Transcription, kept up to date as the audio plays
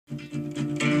And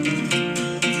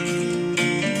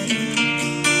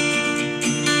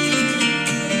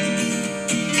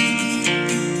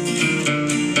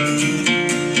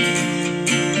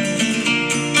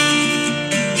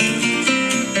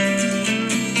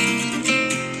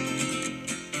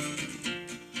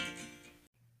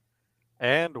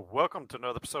welcome to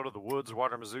another episode of the Woods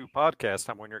Water Mizzou podcast.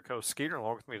 I'm one of your co-host Skeeter,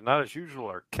 along with me tonight, as usual,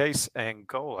 are Case and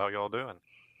Cole. How y'all doing?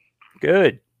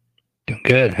 Good. Doing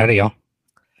good. Howdy, y'all.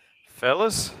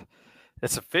 Fellas,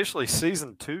 it's officially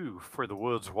season 2 for the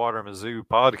Woods Water Mizzou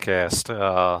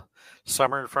podcast.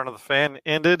 Summer in front of the fan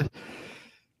ended.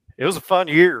 It was a fun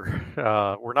year.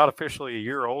 We're not officially a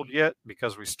year old yet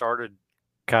because we started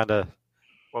kind of,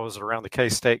 around the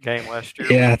K-State game last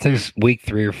year? Yeah, I think it's week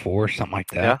 3 or 4, something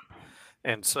like that. Yeah.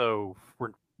 And so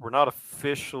we're not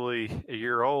officially a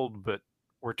year old, but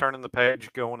we're turning the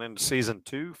page going into season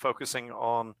 2, focusing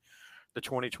on the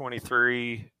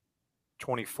 2023-24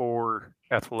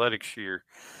 athletics year.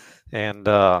 And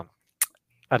I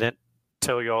didn't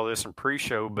tell you all this in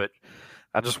pre-show, but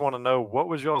I just want to know, what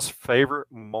was y'all's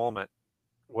favorite moment?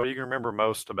 What do you remember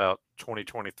most about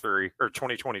 2023 or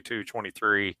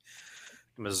 2022-23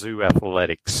 Mizzou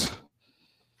athletics?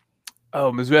 Oh,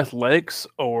 Mizzou Athletics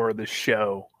or the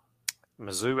show?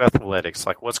 Mizzou athletics.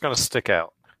 Like, what's going to stick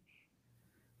out?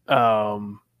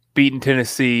 Beating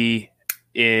Tennessee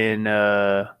in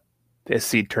the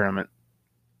SC tournament.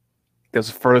 That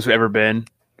was the furthest we've ever been.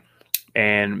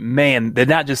 And, man, they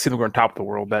not just seem like we're on top of the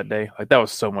world that day. Like, that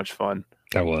was so much fun.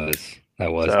 That was.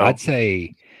 So, I'd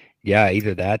say, yeah,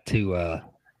 either that to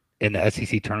in the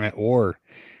SEC tournament or,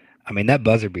 I mean, that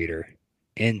buzzer beater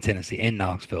in Tennessee, in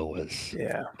Knoxville, was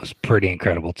pretty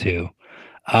incredible too.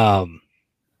 Yeah,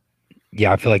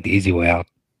 I feel like the easy way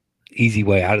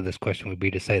out of this question would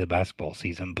be to say the basketball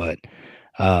season, but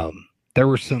there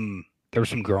were some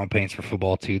growing pains for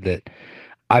football too that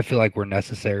I feel like were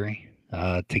necessary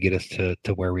to get us to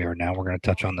where we are now. We're going to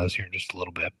touch on those here in just a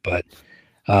little bit, but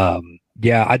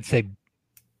yeah, I'd say,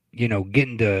 you know,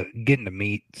 getting to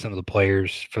meet some of the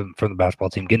players from the basketball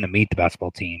team, getting to meet the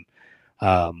basketball team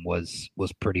was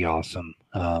pretty awesome.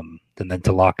 And then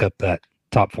to lock up that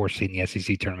top 4 seed in the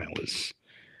SEC tournament was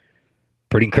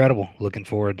pretty incredible. Looking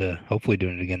forward to hopefully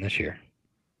doing it again this year.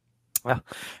 Well,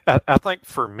 I think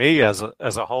for me as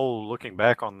a whole, looking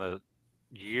back on the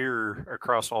year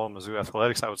across all of Mizzou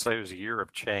athletics, I would say it was a year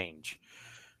of change.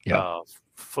 Yeah.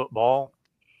 Football,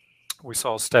 we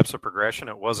saw steps of progression.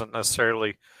 It wasn't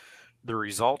necessarily the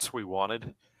results we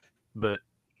wanted, but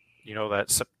you know,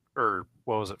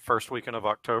 first weekend of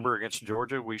October against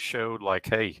Georgia, we showed like,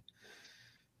 hey,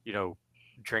 you know,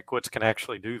 Drinkwitz can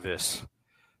actually do this.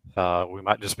 We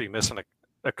might just be missing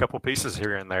a couple pieces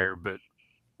here and there, but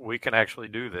we can actually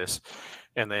do this.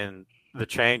 And then the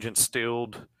change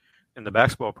instilled in the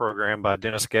basketball program by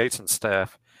Dennis Gates and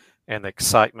staff, and the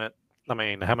excitement. I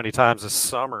mean, how many times this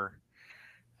summer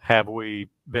have we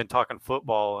been talking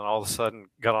football and all of a sudden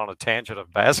got on a tangent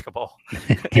of basketball?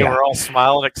 Yeah. We're all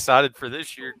smiling, excited for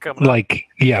this year coming up.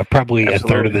 Yeah, probably Absolutely.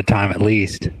 a third of the time at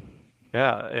least.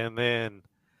 Yeah, and then,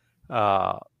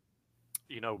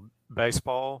 you know,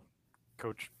 baseball,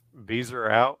 Coach Beezer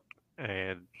out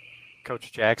and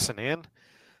Coach Jackson in.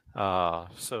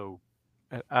 So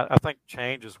I think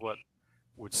change is what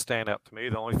would stand out to me.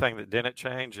 The only thing that didn't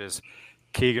change is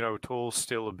Keegan O'Toole's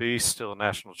still a beast, still a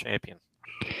national champion.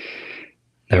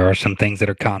 There are some things that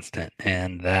are constant,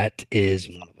 and that is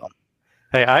one of them.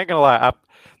 Hey, I ain't gonna lie.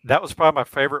 That was probably my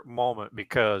favorite moment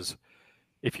because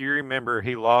if you remember,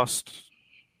 he lost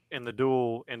in the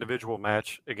dual individual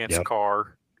match against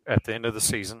Carr at the end of the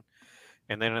season.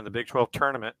 And then in the Big 12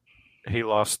 tournament, he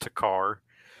lost to Carr.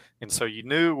 And so you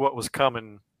knew what was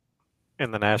coming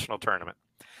in the national tournament.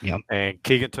 Yep. And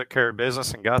Keegan took care of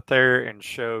business and got there and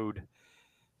showed,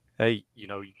 hey, you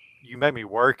know, you made me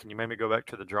work and you made me go back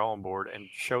to the drawing board, and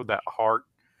showed that heart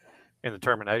and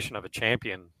determination of a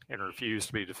champion and refused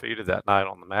to be defeated that night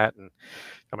on the mat. And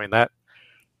I mean,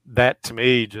 that to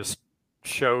me just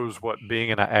shows what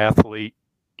being an athlete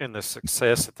and the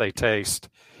success that they taste.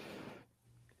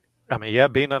 I mean, yeah,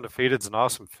 being undefeated is an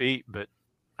awesome feat, but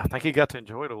I think he got to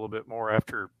enjoy it a little bit more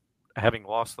after having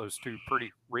lost those two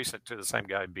pretty recent to the same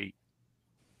guy beat.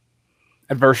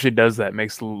 Adversity does that,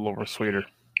 makes it a little more sweeter.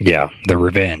 Yeah, the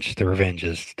revenge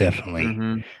is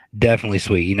definitely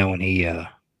sweet. You know, when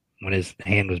his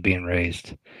hand was being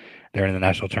raised during the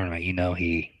national tournament, you know,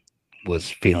 he was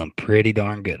feeling pretty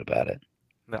darn good about it.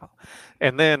 No.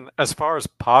 And then as far as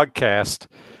podcast,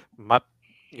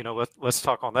 let's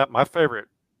talk on that. My favorite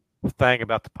thing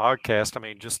about the podcast, I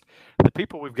mean, just the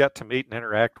people we've got to meet and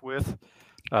interact with,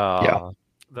 the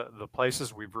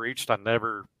places we've reached. I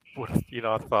never would have,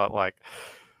 I thought like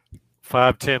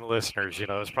 5-10 listeners.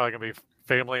 It's probably gonna be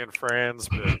family and friends,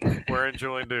 but we're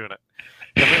enjoying doing it.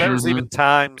 I mean, there was even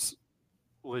times,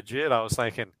 legit, I was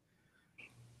thinking,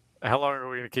 how long are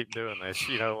we going to keep doing this?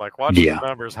 Like watching the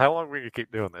numbers, how long are we going to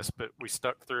keep doing this? But we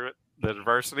stuck through it, the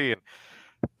adversity, and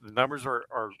the numbers are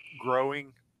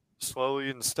growing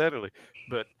slowly and steadily.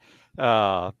 But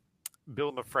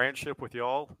building a friendship with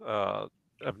y'all,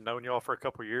 I've known y'all for a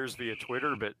couple of years via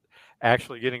Twitter, but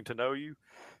actually getting to know you,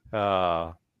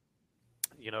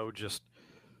 just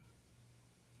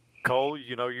Cole,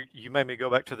 you made me go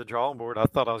back to the drawing board. I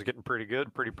thought I was getting pretty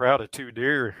good, pretty proud of 2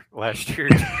 deer last year.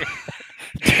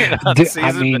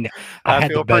 I mean, I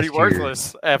feel pretty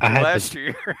worthless after last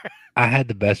year. I had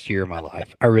the best year of my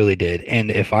life. I really did.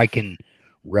 And if I can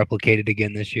replicate it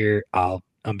again this year, I'll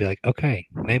be like, okay,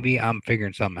 maybe I'm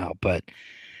figuring something out. But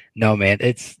no, man,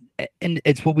 it's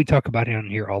what we talk about on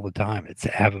here all the time. It's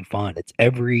having fun. It's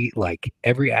every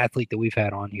athlete that we've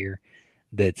had on here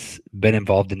that's been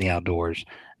involved in the outdoors.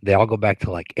 They all go back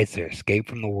to it's their escape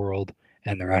from the world,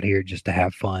 and they're out here just to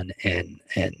have fun and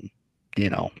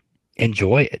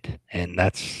enjoy it. And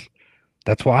that's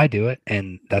why I do it.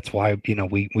 And that's why,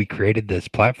 we created this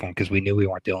platform, because we knew we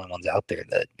weren't the only ones out there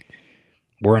that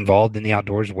were involved in the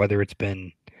outdoors, whether it's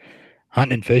been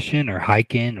hunting and fishing or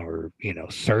hiking or,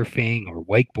 surfing or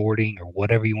wakeboarding or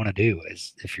whatever you want to do.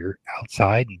 Is if you're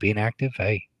outside and being active,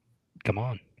 hey, come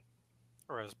on.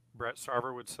 Or as Brett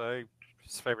Sarver would say,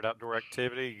 his favorite outdoor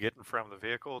activity, getting from the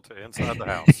vehicle to inside the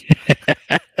house.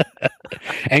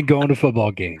 And going to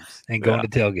football games and going to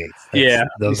tailgates.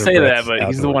 You say that, but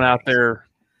he's the one out there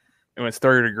when it's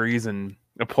 30 degrees and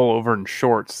a pullover and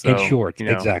shorts. So, in shorts,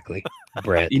 exactly.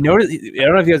 Brett. I don't know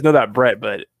if you guys know that, Brett,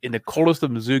 but in the coldest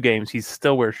of Mizzou games, he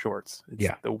still wears shorts.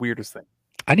 It's the weirdest thing.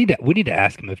 We need to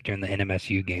ask him if during the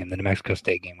NMSU game, the New Mexico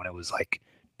State game, when it was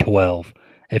 12,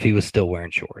 if he was still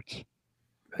wearing shorts.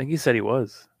 I think he said he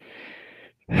was.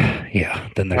 Yeah,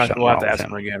 then there's something wrong wrong with with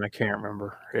him. him. Again. I can't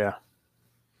remember. Yeah.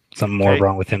 Something more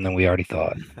wrong with him than we already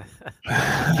thought.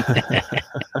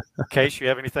 Case, you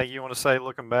have anything you want to say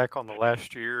looking back on the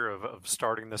last year of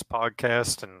starting this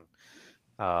podcast, and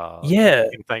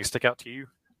anything stick out to you?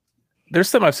 There's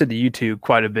something I've said to you two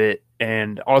quite a bit,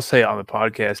 and I'll say on the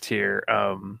podcast here.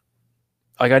 I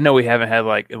know we haven't had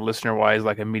listener wise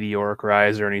a meteoric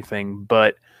rise or anything,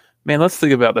 but man, let's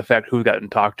think about the fact who we've gotten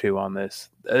talked to on this.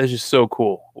 That is just so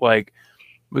cool.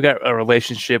 We got a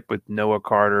relationship with Noah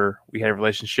Carter. We had a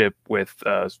relationship with,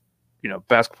 softball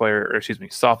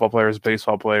players,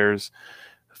 baseball players,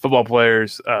 football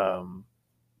players.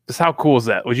 Just how cool is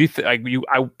that? Would you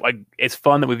it's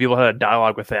fun that we've been able to have a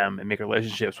dialogue with them and make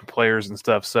relationships with players and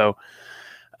stuff. So,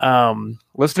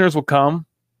 listeners will come.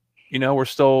 We're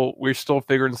still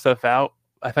figuring stuff out.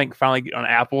 I think finally getting on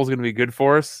Apple is going to be good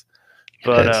for us.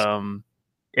 But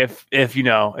if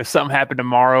something happened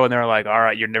tomorrow and they're like, all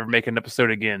right, you're never making an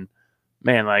episode again,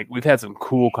 man, we've had some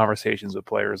cool conversations with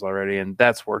players already, and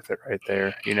that's worth it right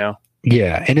there,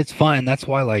 Yeah, and it's fun. That's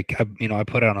why, I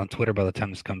put out on Twitter. By the time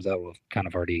this comes out, we'll kind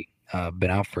of already been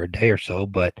out for a day or so.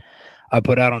 But I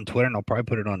put out on Twitter, and I'll probably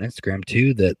put it on Instagram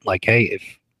too, that hey,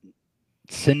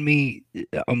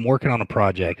 I'm working on a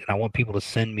project, and I want people to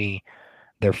send me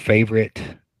their favorite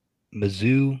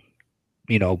Mizzou,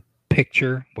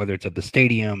 picture, whether it's of the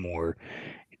stadium or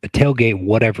a tailgate,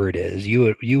 whatever it is, you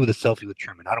with a selfie with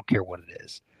Truman, I don't care what it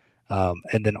is,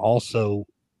 and then also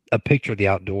a picture of the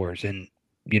outdoors. And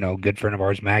a good friend of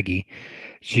ours, Maggie,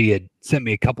 she had sent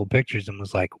me a couple pictures and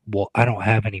was like, well, I don't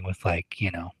have any with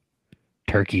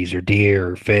turkeys or deer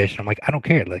or fish. And I'm like, I don't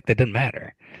care, that doesn't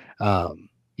matter.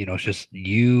 It's just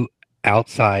you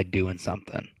outside doing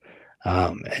something,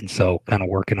 and so kind of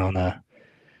working on a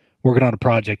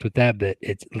project with that. But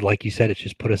it's like you said, it's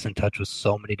just put us in touch with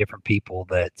so many different people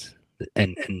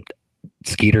and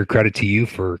Skeeter, credit to you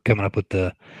for coming up with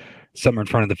the Summer in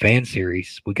Front of the Fan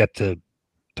series. We got to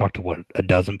talk to a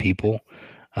dozen people,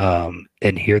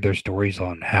 and hear their stories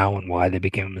on how and why they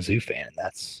became a Mizzou fan. And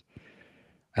that's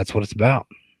what it's about.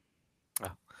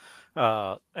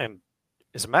 And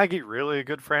is Maggie really a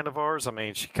good friend of ours? I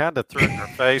mean, she kind of threw in her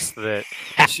face that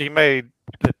she made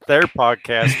their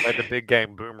podcast made the Big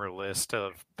Game Boomer list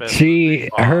of best.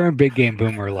 Her and Big Game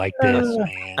Boomer are like this,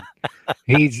 man.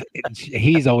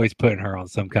 He's always putting her on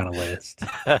some kind of list.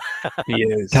 He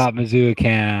is top Mizzou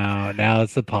account. Now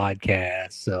it's the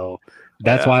podcast, so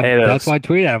that's why I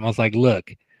tweeted at him. I was like,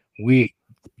 "Look, you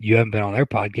haven't been on their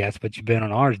podcast, but you've been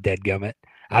on ours, deadgummit.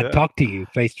 I talked to you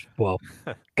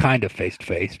kind of face to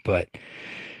face, but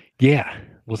yeah,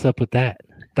 what's up with that?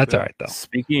 That's all right though."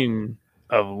 Speaking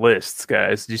of lists,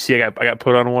 guys, did you see I got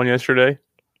put on one yesterday?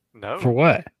 No. For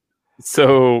what?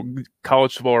 So,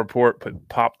 College Football Report put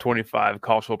top 25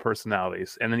 college football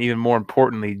personalities, and then even more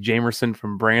importantly, Jamerson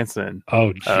from Branson.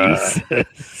 Oh,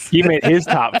 Jesus. He made his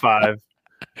top 5.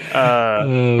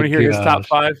 Want to hear his top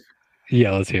 5?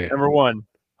 Yeah, let's hear it. Number 1,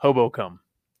 Hobocum.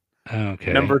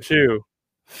 Okay. Number 2,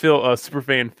 Phil,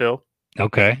 Superfan Phil.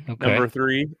 Okay. Number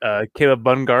 3, Caleb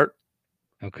Bungart.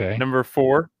 Okay. Number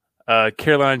 4,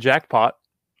 Carolina Jackpot.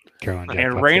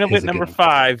 And randomly at number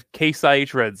 5, Case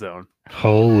IH Red Zone.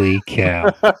 Holy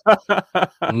cow!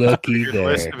 Looky Good there.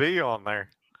 list to be on there.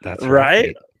 That's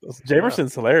right.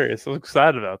 Jamerson's hilarious. I was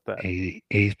excited about that.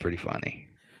 He's pretty funny.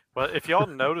 Well, if y'all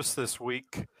noticed this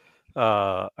week,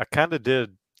 I kind of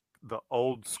did the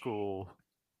old school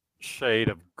shade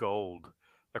of gold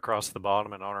across the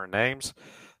bottom and on our names.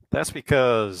 That's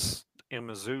because in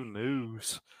Mizzou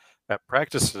news at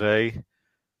practice today,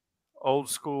 old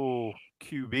school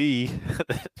QB.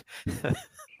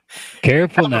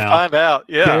 Careful now. Find out.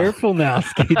 Yeah. Careful now,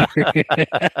 Skeeter.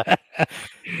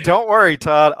 Don't worry,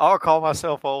 Todd. I'll call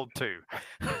myself old too.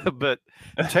 But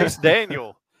Chase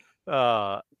Daniel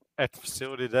at the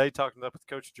facility today, talking up with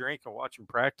Coach Drink and watching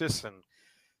practice, and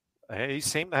he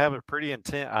seemed to have a pretty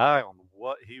intent eye on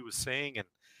what he was seeing, and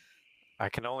I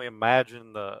can only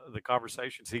imagine the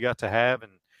conversations he got to have,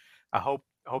 and I hope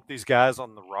these guys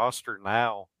on the roster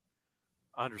now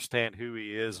understand who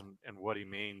he is and what he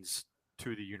means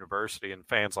to the university and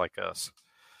fans like us.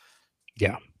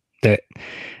 Yeah. If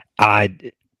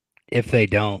they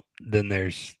don't, then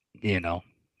there's,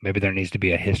 maybe there needs to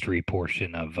be a history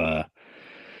portion of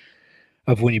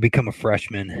when you become a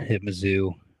freshman at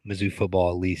Mizzou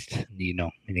football, at least, you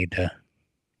need to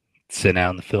sit down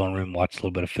in the film room, watch a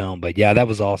little bit of film. But yeah, that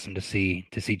was awesome to see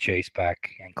Chase back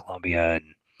in Columbia, and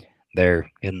they're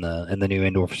in the new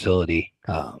indoor facility.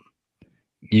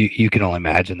 You can only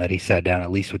imagine that he sat down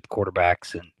at least with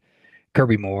quarterbacks and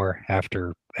Kirby Moore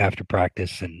after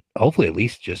practice, and hopefully at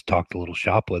least just talked a little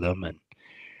shop with them and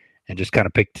just kind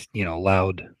of picked,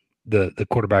 allowed the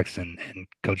quarterbacks and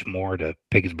Coach Moore to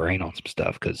pick his brain on some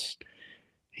stuff, because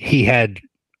he had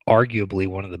arguably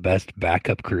one of the best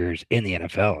backup careers in the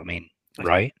NFL. I mean,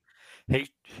 right? He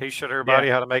showed everybody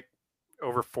how to make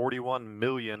over 41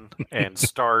 million and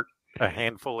start a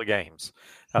handful of games.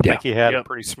 I think he had a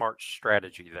pretty smart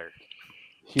strategy there.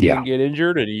 He didn't get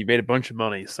injured, and he made a bunch of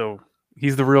money. So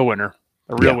he's the real winner,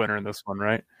 winner in this one,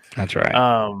 right? That's right.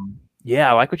 I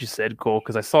like what you said, Cole,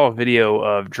 because I saw a video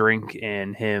of Drink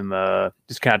and him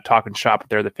just kind of talking shop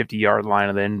there, the 50-yard line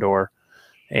of the indoor,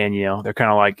 and they're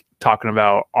kind of like talking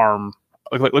about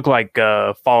look like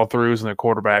follow throughs and their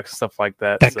quarterbacks and stuff like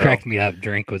that. That cracked me up.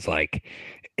 Drink was like,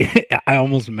 I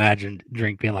almost imagined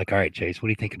Drink being like, "All right, Chase, what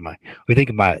do you think of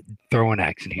my throwing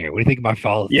action here? What do you think of my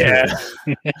follow through?" Yeah,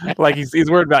 like he's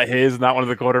worried about his, not one of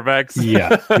the quarterbacks.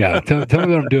 yeah. Tell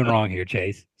me what I'm doing wrong here,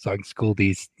 Chase, so I can school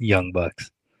these young bucks.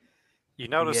 You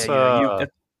notice? Go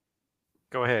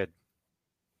ahead.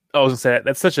 I was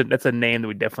gonna say that's a name that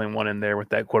we definitely want in there with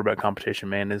that quarterback competition.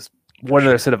 Man, is one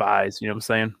other set of eyes. You know what I'm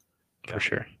saying? For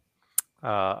sure.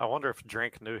 I wonder if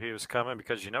Drink knew he was coming,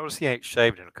 because you notice he ain't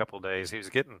shaved in a couple of days. He was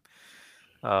getting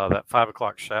that 5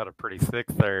 o'clock shadow pretty thick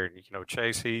there. And,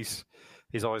 Chase, he's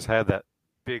always had that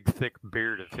big, thick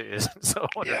beard of his. So I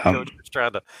wonder if Coach was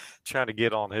trying to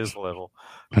get on his level.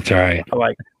 That's all right.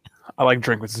 I like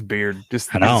Drink with his beard. Just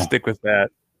stick with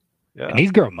that. Yeah. And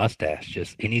he's growing a mustache.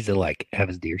 He needs to have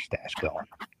his deer stash going.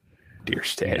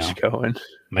 Going.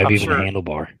 Maybe even a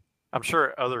handlebar. I'm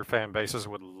sure other fan bases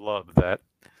would love that.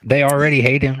 They already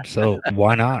hate him, so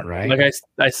why not, right? Like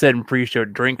I said in pre-show,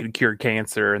 Drink could cure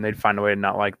cancer, and they'd find a way to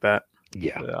not like that.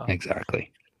 Yeah.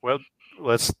 Exactly. Well,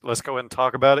 let's go ahead and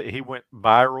talk about it. He went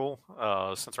viral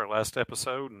since our last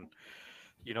episode, and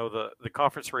the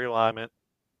conference realignment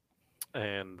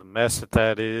and the mess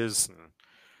that is, and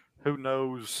who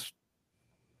knows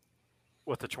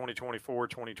what the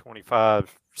 2024-2025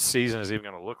 season is even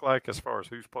going to look like as far as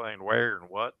who's playing where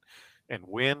and what and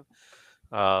when.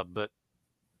 But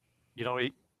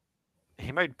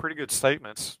he made pretty good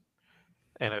statements,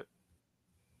 and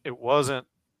it wasn't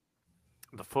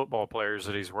the football players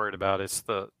that he's worried about. It's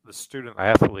the student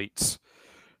athletes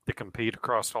that compete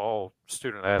across all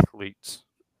student athletes,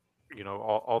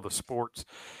 all the sports,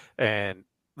 and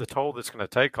the toll that's going to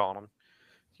take on them.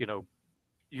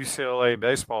 UCLA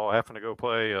baseball having to go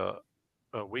play a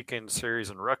weekend series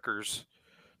in Rutgers,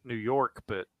 New York,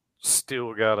 but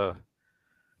still got to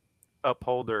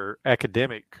uphold their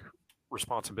academic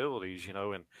responsibilities,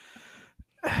 and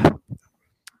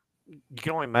you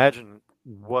can only imagine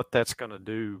what that's going to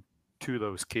do to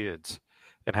those kids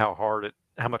and how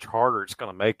much harder it's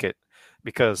going to make it,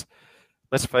 because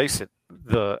let's face it,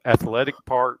 the athletic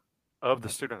part of the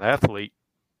student athlete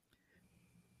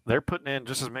they're putting in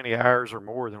just as many hours or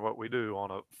more than what we do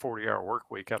on a 40-hour work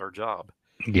week at our job.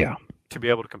 Yeah. To be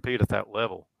able to compete at that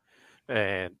level.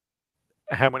 And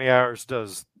how many hours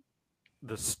does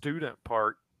the student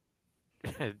part,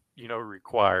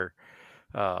 require?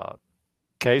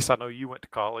 Case, I know you went to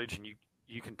college, and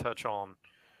you can touch on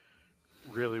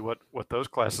really what those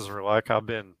classes are like. I've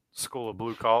been school of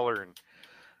blue collar and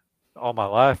all my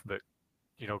life, but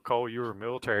Cole, you were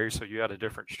military, so you had a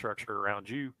different structure around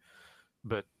you.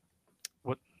 But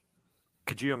what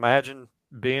could you imagine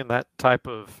being that type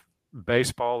of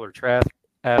baseball or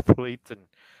athlete and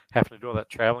having to do all that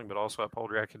traveling, but also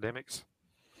uphold your academics?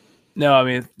 No, I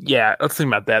mean, yeah. Let's think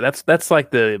about that. That's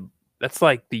like the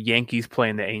Yankees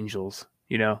playing the Angels,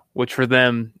 which for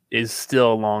them is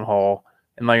still a long haul.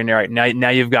 And like right now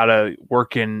you've got to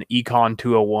work in Econ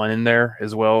 201 in there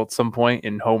as well at some point,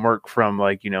 in homework from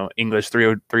English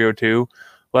 302.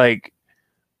 Like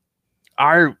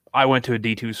I went to a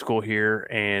D2 school here,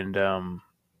 and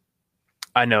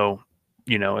I know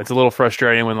it's a little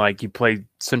frustrating when like you play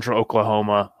Central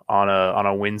Oklahoma on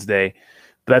a Wednesday.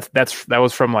 But that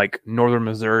was from like northern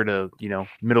Missouri to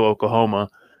middle Oklahoma.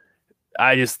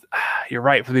 You're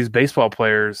right, for these baseball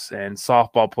players and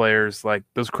softball players, like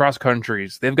those cross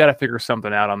countries, they've got to figure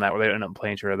something out on that where they don't end up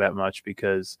playing each other that much,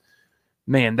 because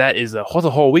man, that is a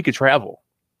whole week of travel.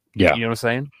 Yeah. You know what I'm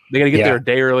saying? They got to get there a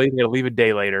day early. They got to leave a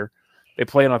day later. They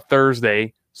play on a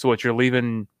Thursday. So what, you're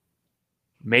leaving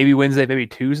maybe Wednesday, maybe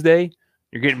Tuesday.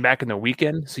 You're getting back in the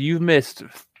weekend. So you've missed,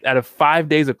 out of 5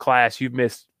 days of class, you've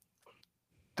missed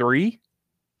 3,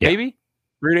 maybe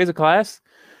 3 days of class.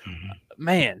 Mm-hmm.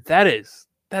 Man,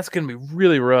 that's going to be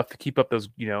really rough to keep up those,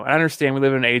 I understand we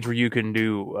live in an age where you can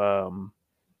do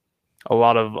a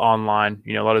lot of online,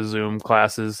 a lot of Zoom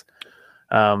classes.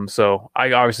 So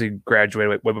I obviously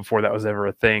graduated way before that was ever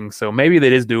a thing. So maybe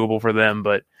that is doable for them,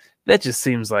 but it just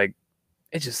seems like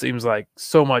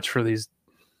so much for these,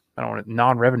 I don't want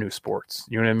non-revenue sports.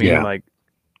 You know what I mean? Yeah. Like,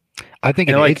 I think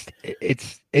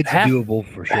it's doable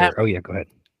for sure. Oh yeah, go ahead.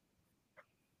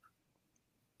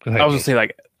 I was gonna say,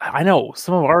 like, I know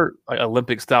some of our like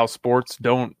Olympic style sports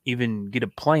don't even get a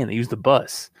plane; they use the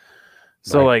bus.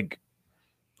 So, like,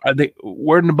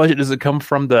 where in the budget does it come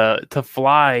from to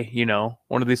fly?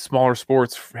 One of these smaller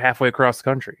sports halfway across the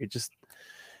country.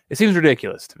 It seems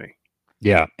ridiculous to me.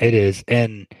 Yeah, it is,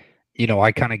 and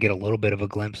I kind of get a little bit of a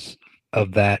glimpse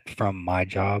of that from my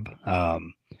job.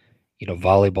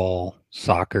 Volleyball,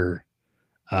 soccer.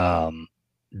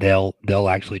 They'll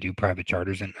actually do private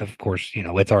charters, and of course,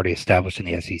 it's already established in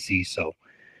the SEC. So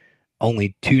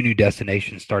only 2 new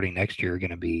destinations starting next year are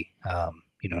going to be,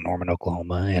 Norman,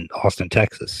 Oklahoma, and Austin,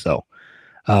 Texas. So,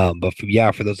 but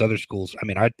for those other schools, I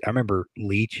mean, I remember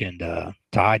Leach and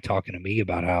Ty talking to me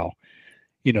about how,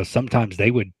 sometimes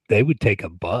they would take a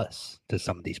bus to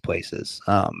some of these places,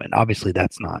 and obviously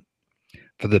that's not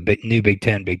for the new Big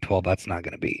 10, Big 12. That's not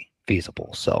going to be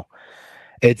feasible. So.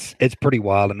 It's pretty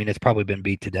wild. I mean, it's probably been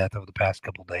beat to death over the past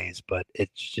couple of days, but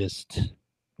it's just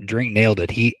Drink nailed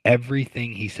it.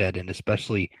 Everything he said, and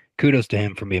especially kudos to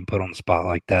him for being put on the spot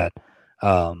like that.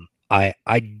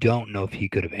 I don't know if he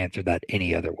could have answered that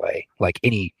any other way, like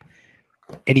any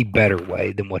better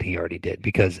way than what he already did,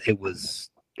 because it was.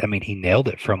 I mean, he nailed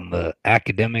it from the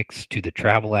academics to the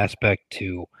travel aspect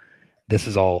to this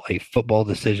is all a football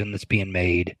decision that's being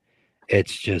made.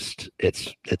 It's just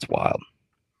it's wild.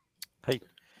 Hey,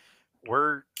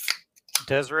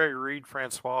 Desiree Reed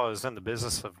Francois is in the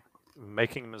business of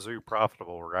making Mizzou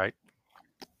profitable, right?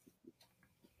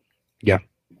 Yeah.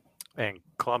 And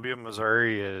Columbia,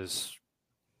 Missouri is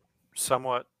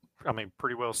somewhat,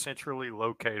 pretty well centrally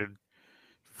located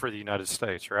for the United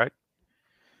States, right?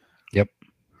 Yep.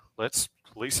 Let's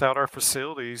lease out our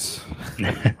facilities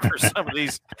for some of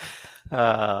these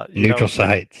neutral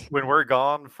sites. When we're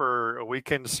gone for a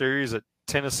weekend series at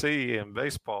Tennessee in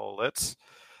baseball, let's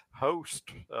host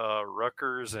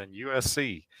Rutgers and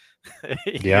USC.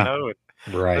 Yeah,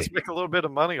 right. Let's make a little bit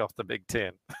of money off the Big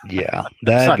Ten. Yeah,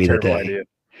 that'd be the day. Idea.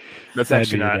 That's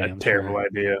actually not a terrible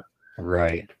idea.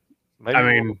 Right.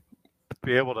 Maybe we'll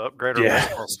be able to upgrade our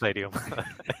baseball stadium.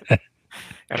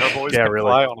 And our boys can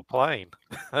fly on a plane.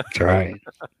 That's right.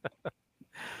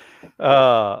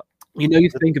 You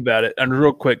think about it, and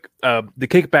real quick, the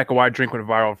kickback of why drink went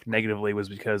viral negatively was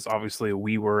because obviously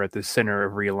we were at the center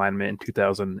of realignment in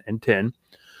 2010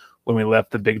 when we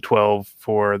left the Big 12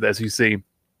 for the SEC.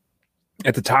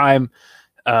 At the time,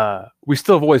 we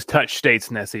still have always touched states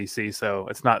in the SEC, so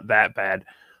it's not that bad.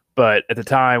 But at the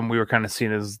time, we were kind of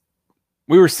seen as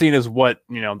what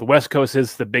the West Coast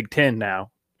is the Big 10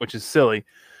 now, which is silly.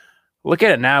 Look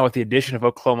at it now with the addition of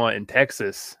Oklahoma and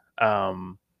Texas.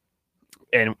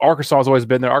 and Arkansas has always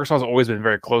been there. Arkansas has always been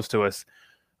very close to us.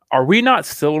 Are we not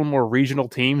still more regional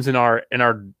teams in our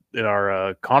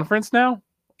conference now?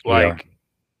 Like,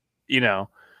 we are.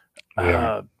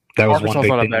 That was Arkansas one big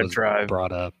not thing a that bad was drive.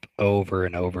 brought up over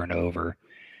and over and over.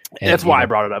 And, that's why I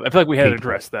brought it up. I feel like we had to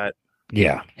address that.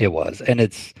 Yeah, it was. And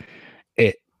it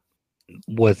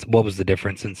was, what was the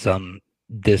difference in some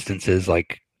distances,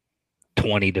 like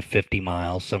 20 to 50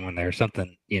 miles, somewhere there,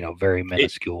 something, very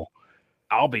minuscule.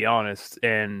 I'll be honest.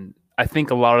 And I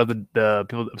think a lot of the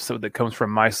people that comes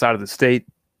from my side of the state,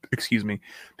 excuse me,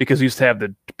 because we used to have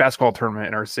the basketball tournament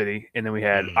in our city, and then we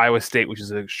had Iowa State, which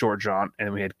is a short jaunt, and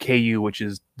then we had KU, which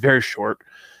is very short,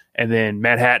 and then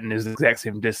Manhattan is the exact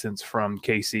same distance from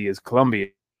KC as Columbia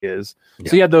is. Yeah.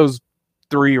 So you had those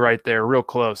three right there, real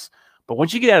close. But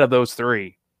once you get out of those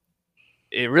three,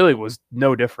 it really was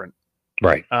no different.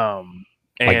 Right. And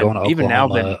like going to even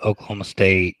Oklahoma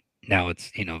State, now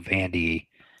it's, Vandy.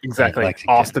 Exactly.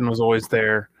 Austin was always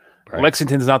there. Right.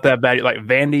 Lexington's not that bad. Like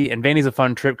Vandy's a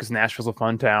fun trip because Nashville's a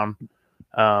fun town.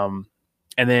 And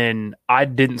then I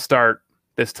didn't start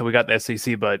this till we got the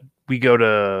SEC, but we go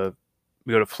to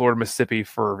Florida, Mississippi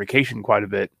for vacation quite a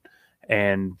bit,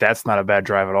 and that's not a bad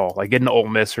drive at all. Like getting to Ole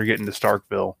Miss or getting to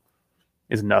Starkville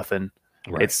is nothing.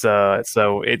 Right. It's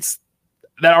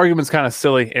that argument's kind of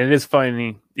silly, and it is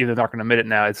funny. Even though they're not going to admit it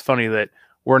now, it's funny that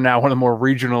we're now one of the more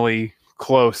regionally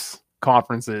close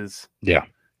conferences. Yeah.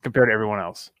 Compared to everyone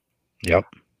else. Yep.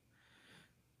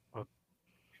 Well,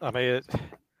 I mean,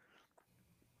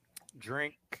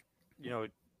 drink,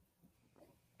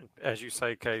 as you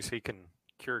say, Case, he can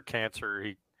cure cancer.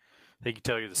 He can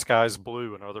tell you the sky's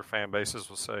blue, and other fan bases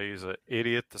will say he's an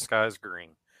idiot. The sky's green.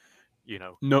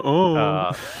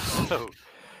 No. So,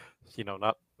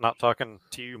 not talking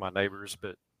to you, my neighbors,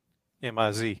 but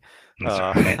MIZ.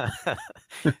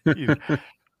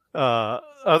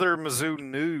 Other Mizzou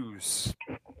news,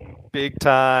 big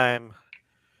time,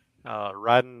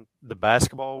 riding the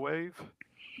basketball wave.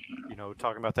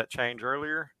 Talking about that change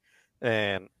earlier,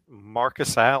 and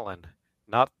Marcus Allen,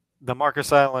 not the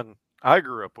Marcus Allen I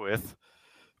grew up with,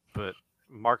 but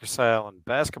Marcus Allen,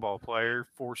 basketball player,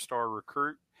 4-star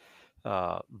recruit,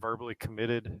 verbally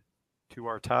committed to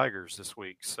our Tigers this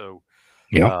week. So,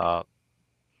 gotta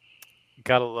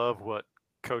love what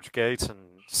Coach Gates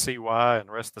and CY and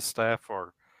the rest of the staff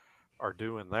are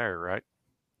doing there, right?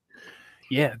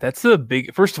 Yeah, that's the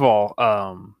big. First of all,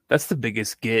 that's the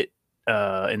biggest get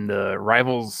in the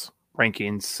Rivals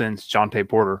rankings since Jonte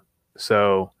Porter.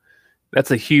 So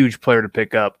that's a huge player to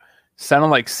pick up. Sounded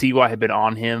like CY had been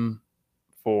on him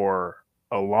for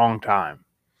a long time,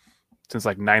 since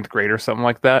like 9th grade or something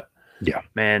like that. Yeah,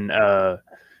 man. So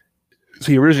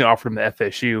he originally offered him the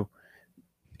FSU.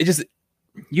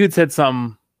 You had said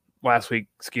something last week,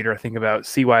 Skeeter, I think, about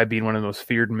CY being one of the most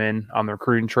feared men on the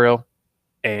recruiting trail.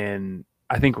 And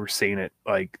I think we're seeing it.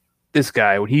 Like, this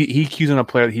guy, when he cues on a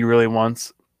player that he really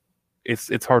wants,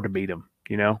 it's hard to beat him,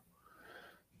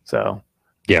 So,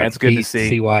 yeah, it's good to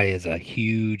see. CY is a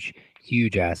huge,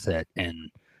 huge asset. And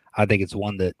I think it's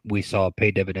one that we saw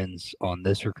pay dividends on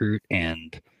this recruit.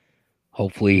 And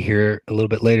hopefully here a little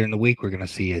bit later in the week, we're going to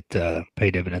see it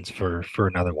pay dividends for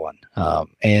another one.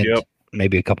 And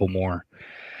maybe a couple more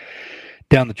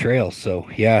down the trail. So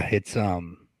yeah, it's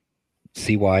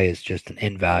CY is just an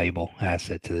invaluable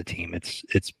asset to the team.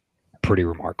 It's pretty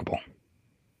remarkable.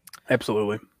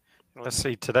 Absolutely. Let's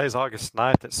see, today's August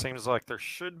 9th. It seems like there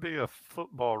should be a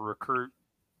football recruit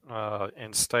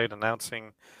in state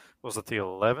announcing, was it the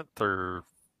 11th or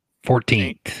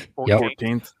 14th?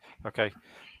 14th. Okay.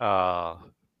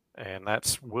 And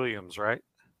that's Williams, right?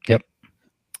 Yep.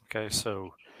 Okay,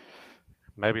 so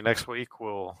maybe next week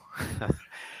we'll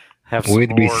have we'll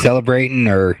either be celebrating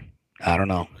or, I don't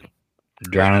know,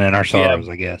 drowning in our sorrows,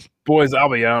 I guess. Boys, I'll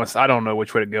be honest, I don't know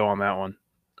which way to go on that one.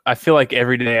 I feel like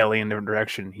every day I lean in a different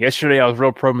direction. Yesterday I was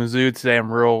real pro Mizzou. Today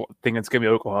I'm real thinking it's gonna be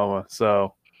Oklahoma.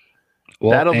 So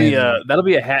that'll be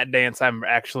a hat dance. I'm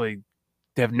actually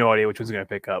have no idea which one's gonna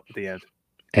pick up at the end.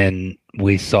 And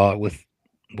we saw it with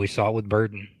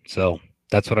Burden. So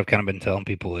that's what I've kind of been telling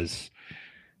people is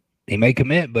he may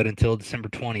commit, but until December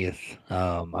 20th.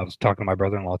 I was talking to my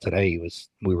brother-in-law today.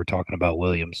 We were talking about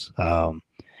Williams. And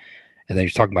then he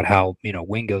was talking about how,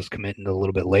 Wingo's committing a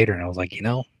little bit later. And I was like,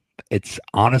 it's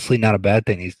honestly not a bad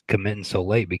thing he's committing so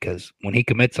late, because when he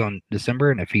commits on December,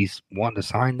 and if he's wanting to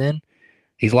sign then,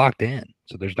 he's locked in.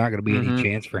 So there's not going to be any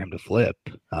chance for him to flip.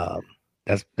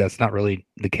 That's not really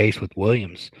the case with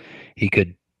Williams. He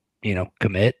could,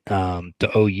 commit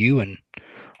to OU, and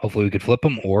hopefully we could flip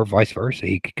him, or vice versa.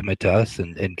 He could commit to us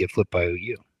and get flipped by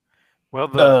OU.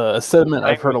 Well, a sentiment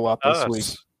I've heard a lot this week.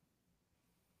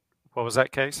 What was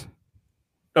that case?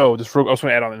 Oh, just I was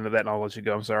going to add on into that, and I'll let you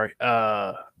go. I'm sorry.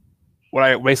 What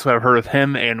I've heard with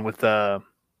him and with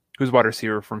who's wide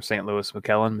receiver from St. Louis,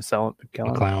 McClellan,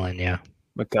 yeah.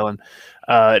 McKellen.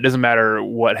 It doesn't matter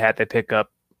what hat they pick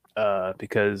up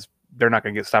because they're not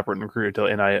going to get stopped recruited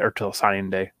until signing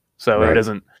day. So right. It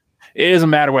doesn't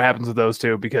matter what happens with those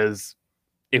two because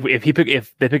if they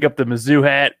pick up the Mizzou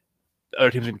hat, the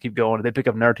other team's going to keep going. If they pick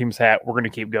up another team's hat, we're going to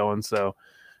keep going. So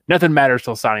nothing matters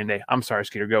till signing day. I'm sorry,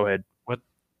 Skeeter. Go ahead.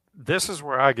 This is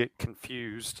where I get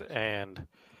confused, and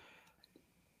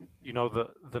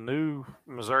the new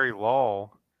Missouri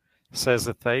law says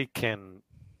that they can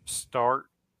start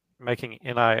making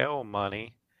NIL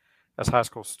money as high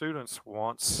school students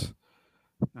once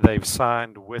they've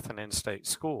signed with an in-state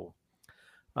school.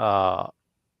 So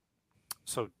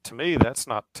to me, that's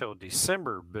not till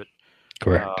December, but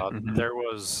correct. There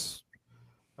was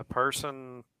a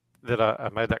person that I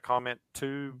made that comment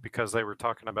to because they were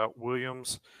talking about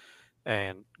Williams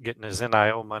and getting his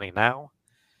NIL money now.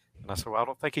 And I said, well, I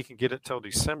don't think he can get it till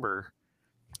December.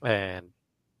 And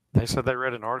they said they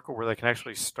read an article where they can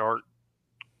actually start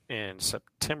in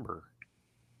September.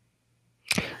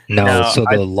 No, so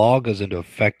the law goes into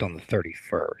effect on the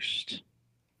 31st,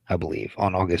 I believe.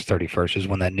 On August 31st is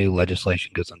when that new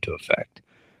legislation goes into effect.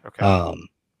 Okay.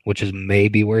 Which is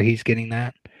maybe where he's getting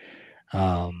that.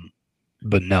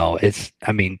 But no,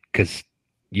 because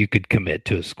you could commit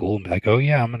to a school and be like, oh,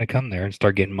 yeah, I'm going to come there and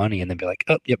start getting money and then be like,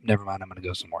 oh, yep, never mind, I'm going to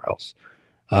go somewhere else.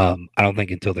 I don't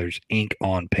think until there's ink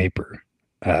on paper.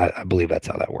 I believe that's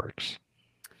how that works.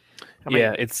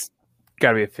 It's got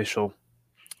to be official.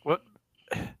 What?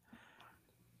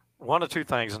 One of two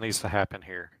things needs to happen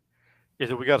here.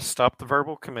 Either we got to stop the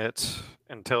verbal commits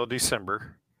until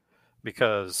December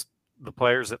because the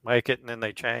players that make it and then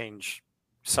they change,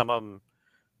 some of them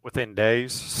within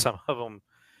days, some of them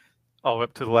all the way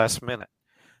up to the last minute.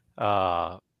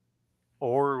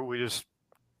 Or we just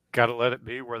got to let it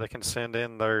be where they can send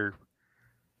in their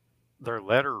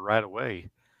letter right away.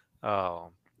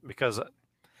 Because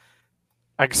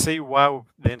I can see why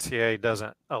the NCAA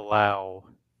doesn't allow,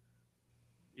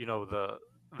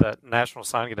 that national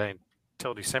signing day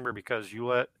until December because you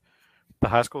let the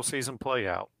high school season play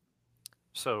out.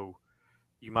 So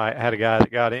you might have had a guy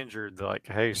that got injured, like,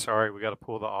 hey, sorry, we got to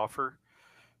pull the offer.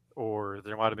 Or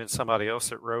there might have been somebody else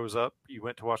that rose up. You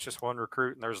went to watch this one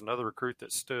recruit, and there's another recruit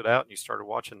that stood out, and you started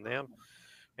watching them,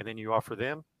 and then you offer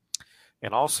them.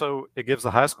 And also, it gives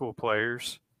the high school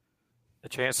players a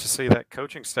chance to see that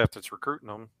coaching staff that's recruiting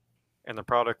them and the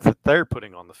product that they're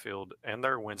putting on the field and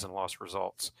their wins and loss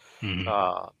results.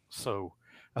 Mm-hmm. So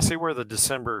I see where the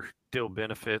December deal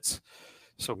benefits.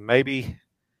 So maybe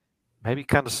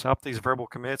kind of stop these verbal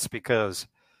commits because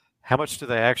how much do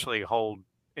they actually hold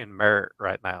in merit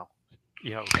right now?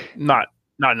 Not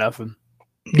nothing.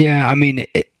 Yeah,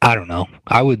 I don't know.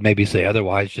 I would maybe say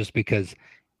otherwise just because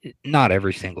not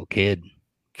every single kid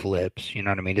flips, you know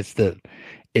what I mean? It's the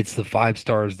 5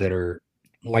 stars that are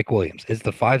like Williams. It's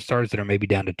the 5 stars that are maybe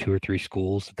down to 2 or 3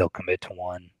 schools that they'll commit to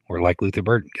one, or like Luther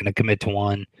Burton, going to commit to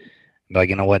one, like,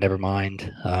 you know what, never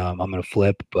mind, I'm going to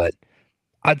flip. But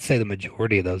I'd say the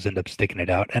majority of those end up sticking it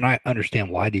out. And I understand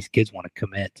why these kids want to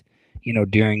commit,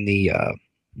 during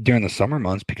the summer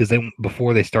months, because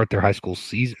before they start their high school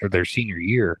season or their senior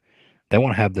year, they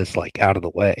want to have this like out of the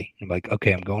way. And like,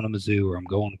 okay, I'm going to Mizzou or I'm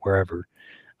going wherever.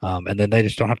 And then they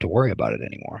just don't have to worry about it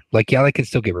anymore. Like, yeah, they can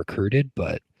still get recruited,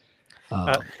 but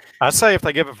I say if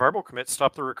they give a verbal commit,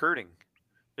 stop the recruiting.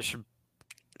 It should.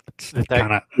 That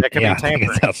can be tampering. I think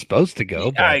it's how it's supposed to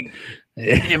go. But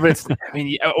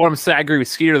what I'm saying, I agree with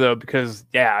Skeeter though, because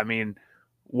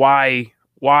why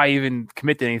even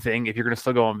commit to anything if you're going to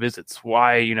still go on visits?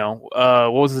 Why,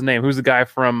 what was his name? Who's the guy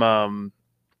from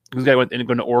who's the guy went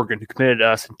to Oregon who committed to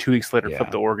us and 2 weeks later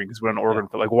flipped to Oregon because we went to Oregon?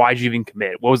 But like, why'd you even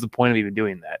commit? What was the point of even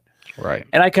doing that? Right.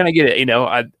 And I kind of get it.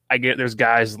 I get there's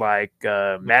guys like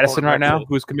Madison right now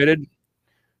who's committed,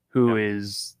 who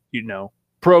is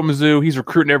pro Mizzou. He's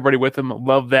recruiting everybody with him.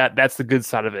 Love that. That's the good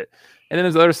side of it. And then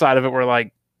there's the other side of it where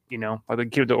like the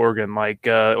kid to Oregon, like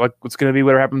what's going to be,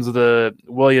 whatever happens to the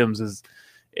Williams is,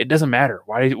 it doesn't matter.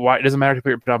 Why it doesn't matter to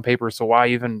put it on paper. So why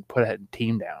even put a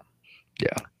team down?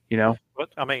 Yeah.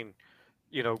 But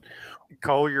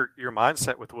Cole, your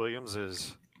mindset with Williams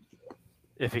is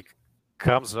if he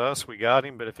comes to us, we got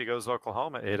him. But if he goes to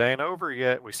Oklahoma, it ain't over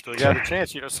yet. We still got a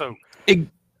chance.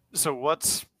 So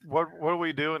what are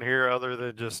we doing here other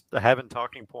than just having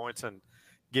talking points and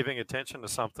giving attention to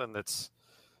something that's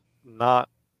not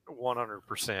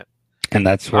 100%? And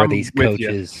that's where these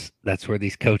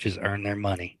coaches earn their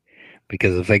money,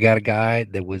 because if they got a guy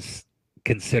that was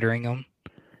considering them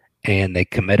and they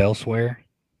commit elsewhere,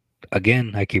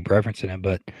 again, I keep referencing him,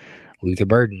 but Luther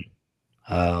Burden.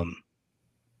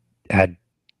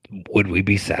 Would we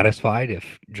be satisfied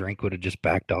if Drink would have just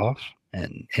backed off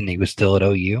and he was still at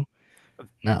OU?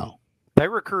 No. They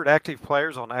recruit active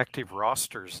players on active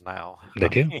rosters now. They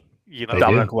do.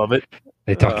 Dominic Lovett.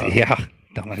 They talked.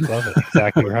 Dominic Lovett.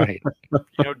 Exactly right.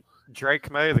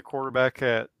 Drake May, the quarterback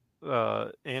at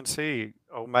NC,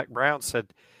 old Mac Brown,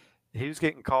 said he was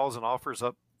getting calls and offers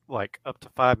up to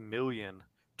 $5 million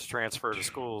to transfer to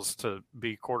schools to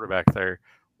be quarterback there.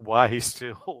 Why he's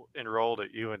still enrolled at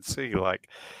UNC?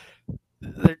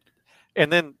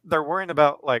 And then they're worrying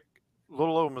about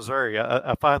little old Missouri.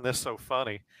 I find this so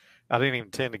funny. I didn't even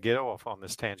intend to get off on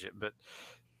this tangent, but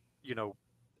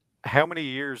how many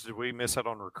years did we miss out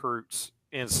on recruits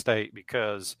in state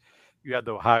because you had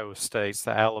the Ohio States,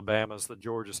 the Alabamas, the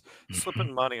Georgias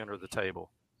slipping money under the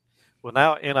table? Well,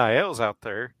 now NIL's out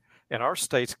there, and our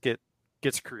states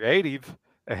gets creative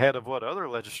ahead of what other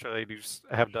legislators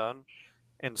have done,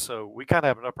 and so we kind of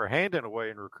have an upper hand in a way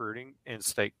in recruiting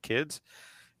in-state kids.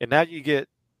 And now you get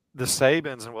the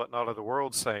Sabins and whatnot of the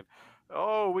world saying,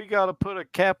 "Oh, we got to put a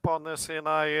cap on this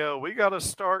NIL. We got to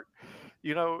start."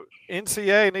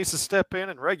 NCAA needs to step in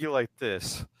and regulate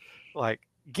this.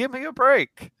 Give me a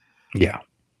break. Yeah.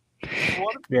 You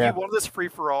want this free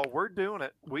for all? We're doing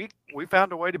it. We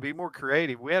found a way to be more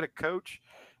creative. We had a coach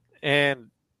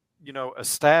and a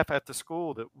staff at the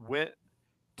school that went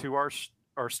to our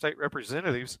state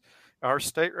representatives. Our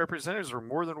state representatives are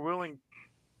more than willing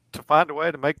to find a way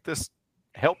to make this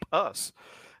help us,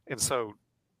 and so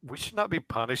we should not be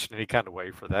punished in any kind of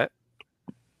way for that.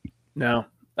 No.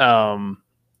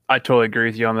 I totally agree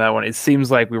with you on that one. It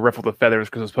seems like we ruffled the feathers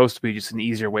because it was supposed to be just an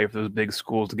easier way for those big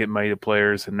schools to get money to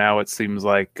players, and now it seems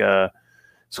like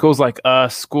schools like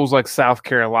us, schools like South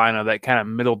Carolina, that kind of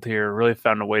middle tier, really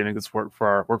found a way to make this work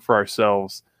for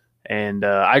ourselves. And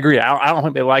I agree. I don't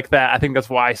think they like that. I think that's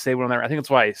why I say one on there. I think that's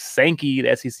why Sankey,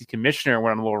 the SEC commissioner,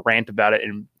 went on a little rant about it,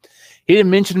 and he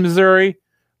didn't mention Missouri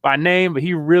by name, but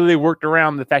he really worked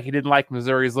around the fact he didn't like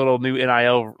Missouri's little new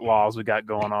NIL laws we got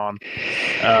going on.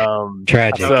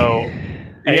 Tragic. So,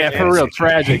 yeah, for real,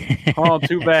 tragic. Oh,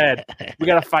 too bad. We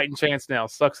got a fighting chance now.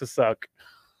 Sucks to suck.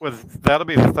 Well, that'll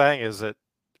be the thing, is that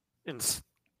in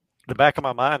the back of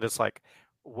my mind, it's like,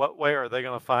 what way are they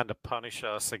going to find to punish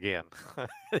us again?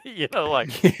 Really.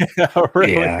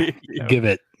 Yeah. Give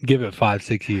it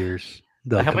 5-6 years.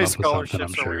 How many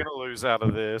scholarships are we going to lose out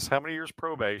of this? How many years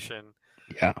probation?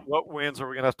 Yeah. What wins are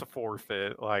we going to have to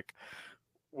forfeit?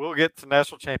 We'll get to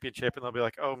national championship, and they'll be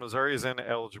like, "Oh, Missouri is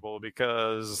ineligible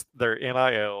because their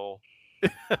NIL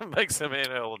makes them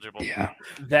ineligible." Yeah,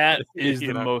 that is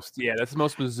the most. Yeah, that's the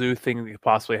most Mizzou thing that could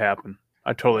possibly happen.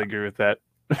 I totally agree with that.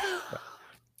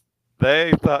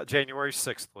 They thought January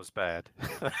 6th was bad.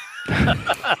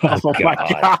 Oh my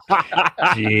God.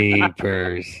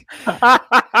 Jeepers.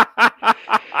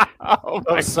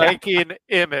 Sankey and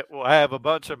Emmett will have a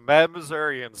bunch of mad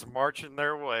Missourians marching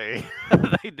their way.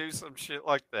 They do some shit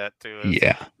like that to us.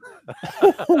 Yeah.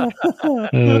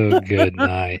 Oh, good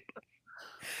night.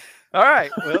 All right.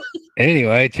 Well,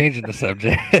 anyway, changing the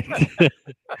subject.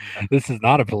 This is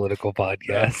not a political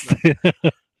podcast.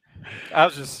 I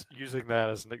was just using that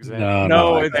as an example.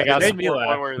 No, I made me laugh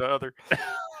one way or the other.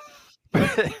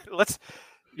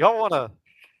 Y'all want to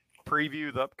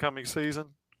preview the upcoming season?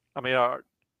 I mean,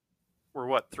 we're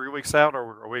what, 3 weeks out,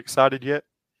 or are we excited yet?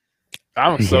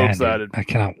 I'm so excited. Dude, I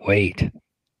cannot wait.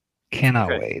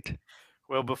 Wait.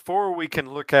 Well, before we can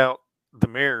look out the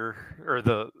mirror or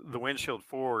the windshield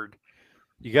forward,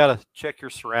 you got to check your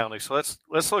surroundings. So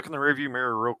let's look in the rearview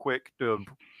mirror real quick, do a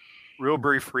real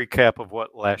brief recap of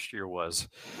what last year was.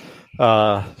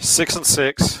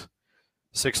 6-6,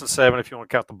 6-7 if you want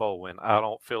to count the bowl win. I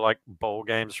don't feel like bowl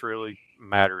games really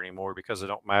matter anymore because they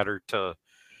don't matter to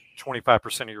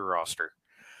 25% of your roster.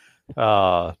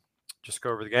 Just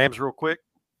go over the games real quick.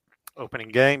 Opening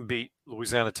game, beat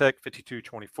Louisiana Tech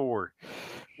 52-24.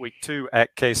 Week 2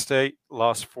 at K-State,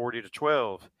 lost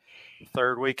 40-12.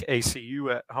 Third week,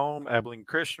 ACU at home, Abilene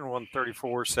Christian won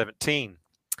 34-17.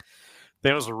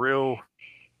 Then it was a real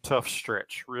tough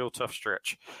stretch.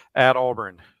 At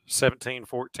Auburn,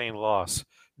 17-14 loss.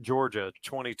 Georgia,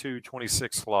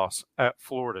 22-26 loss. At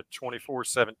Florida,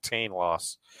 24-17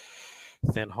 loss.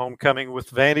 Then homecoming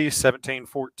with Vandy,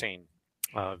 17-14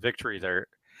 victory there.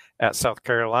 At South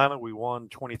Carolina, we won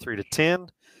 23-10.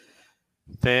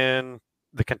 Then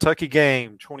the Kentucky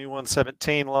game,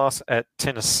 21-17 loss at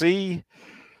Tennessee.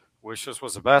 Wish this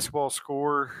was a basketball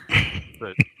score,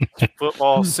 but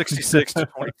football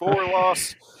 66-24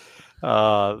 loss.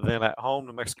 Then at home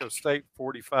to Mexico State,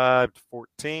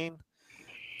 45-14.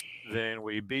 Then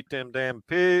we beat them damn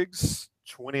pigs,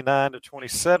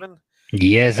 29-27.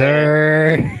 Yes,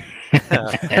 sir.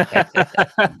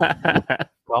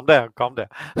 Calm down.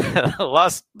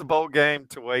 Lost the bowl game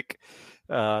to Wake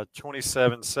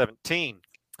 27-17.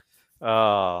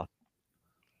 I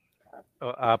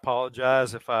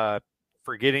apologize if I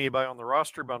forget anybody on the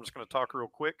roster, but I'm just going to talk real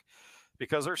quick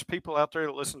because there's people out there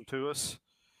that listen to us,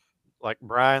 like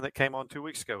Brian that came on 2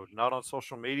 weeks ago, not on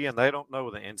social media, and they don't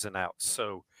know the ins and outs.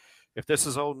 So if this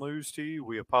is old news to you,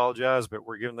 we apologize, but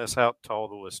we're giving this out to all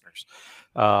the listeners.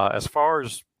 As far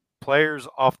as players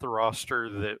off the roster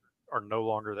that are no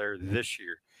longer there this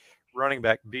year, running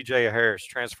back B.J. Harris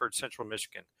transferred to Central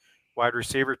Michigan. Wide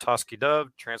receiver Toski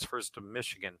Dove transfers to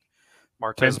Michigan.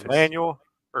 Martez Manuel,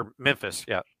 or Memphis.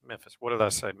 Yeah, Memphis. What did I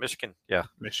say? Michigan. Yeah,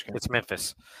 Michigan. It's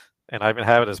Memphis. And I even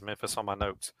have it as Memphis on my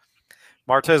notes.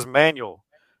 Martez Manuel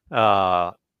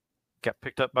got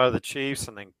picked up by the Chiefs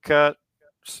and then cut.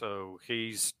 So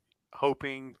he's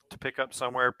hoping to pick up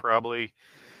somewhere, probably.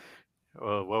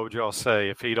 What would y'all say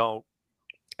if he don't?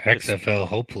 XFL,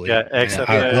 hopefully. Yeah, XFL.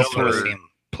 I'd love to see him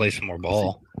play some more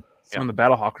ball. Some of the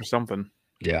Battlehawk or something.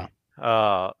 Yeah.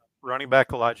 Running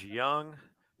back Elijah Young,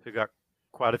 who got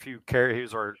quite a few carries. He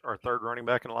was our third running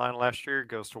back in the line last year,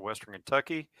 goes to Western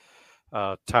Kentucky.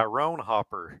 Tyrone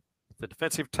Hopper, the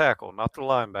defensive tackle, not the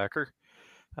linebacker.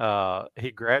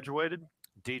 He graduated.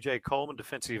 DJ Coleman,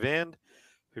 defensive end,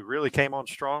 who really came on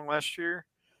strong last year,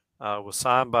 was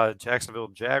signed by Jacksonville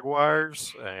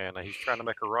Jaguars, and he's trying to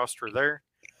make a roster there.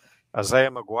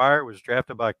 Isaiah McGuire was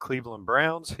drafted by Cleveland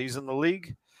Browns. He's in the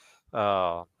league.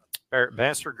 Barrett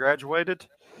Banster graduated.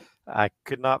 I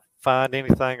could not find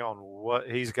anything on what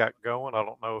he's got going. I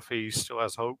don't know if he still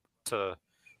has hope to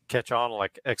catch on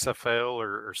like XFL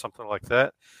or something like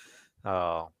that.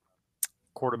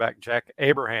 Quarterback Jack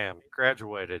Abraham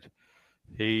graduated.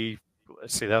 That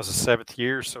was his 7th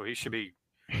year, so he should be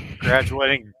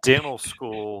graduating dental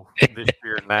school this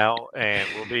year now, and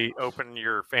will be opening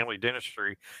your family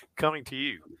dentistry coming to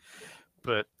you.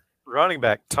 But running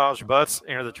back Taj Butts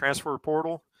entered the transfer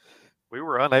portal. We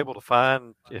were unable to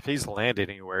find if he's landed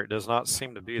anywhere. It does not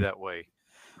seem to be that way.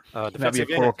 That'd be a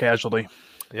portal casualty.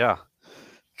 Yeah.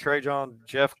 Trajan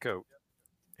Jeffcoat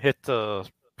hit the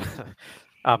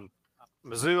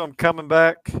Mizzou, I'm coming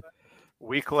back.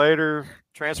 Week later,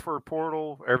 transfer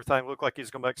portal. Everything looked like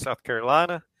he's going back to South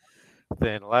Carolina.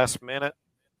 Then last minute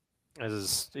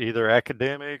is either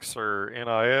academics or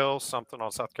NIL, something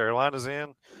on South Carolina's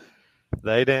end.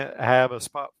 They didn't have a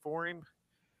spot for him.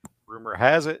 Rumor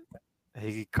has it,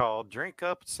 he called Drink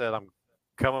up and said, I'm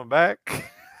coming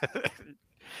back.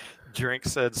 Drink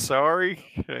said sorry,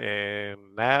 and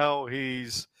now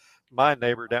he's my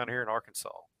neighbor down here in Arkansas.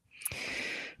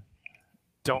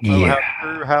 Don't know how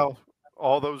true, how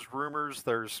all those rumors,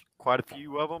 there's quite a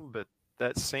few of them, but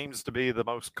that seems to be the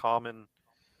most common.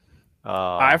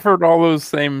 I've heard all those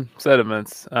same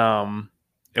sentiments. And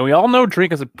we all know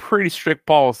Drink has a pretty strict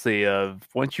policy of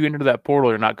once you enter that portal,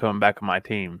 you're not coming back on my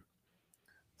team.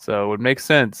 So it would make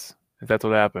sense if that's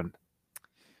what happened.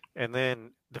 And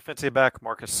then defensive back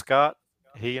Marcus Scott,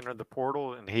 he entered the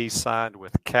portal and he signed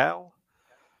with Cal,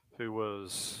 who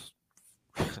was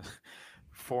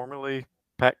formerly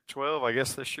Pac-12. I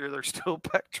guess this year they're still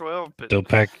Pac-12, but still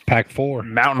Pac-4,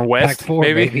 Mountain West, Pac-4,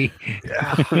 maybe.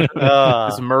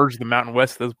 Just merged the Mountain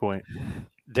West at this point.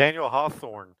 Daniel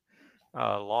Hawthorne,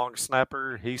 long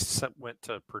snapper, he went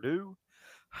to Purdue.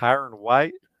 Hiron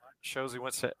White shows he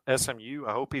went to SMU.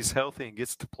 I hope he's healthy and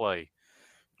gets to play.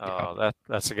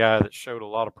 That's a guy that showed a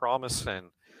lot of promise, and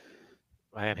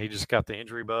man, he just got the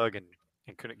injury bug and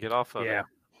couldn't get off of it.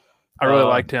 I really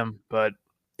liked him, but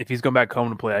if he's going back home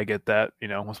to play, I get that. You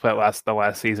know, let's play the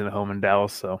last season at home in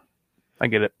Dallas, so I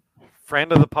get it.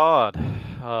 Friend of the pod,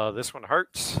 this one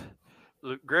hurts.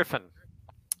 Luke Griffin,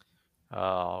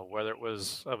 whether it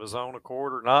was of his own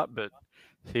accord or not, but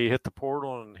he hit the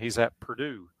portal and he's at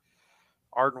Purdue.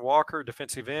 Arden Walker,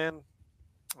 defensive end,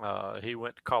 he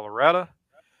went to Colorado.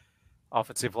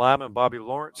 Offensive lineman Bobby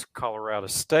Lawrence, Colorado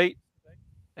State.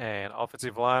 And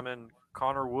offensive lineman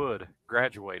Connor Wood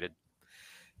graduated.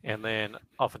 And then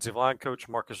offensive line coach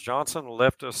Marcus Johnson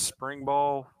left us spring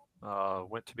ball,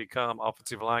 went to become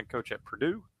offensive line coach at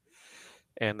Purdue.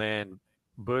 And then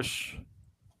Bush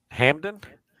Hamden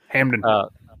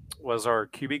was our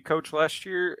QB coach last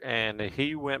year, and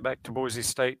he went back to Boise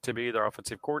State to be their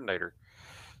offensive coordinator.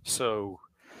 So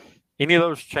any of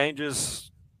those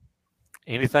changes,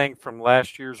 anything from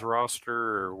last year's roster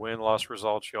or win-loss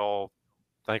results y'all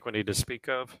think we need to speak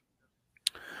of?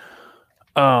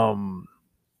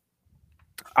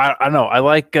 I know. I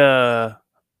like I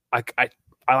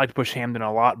like to push Hamden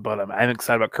a lot, but I'm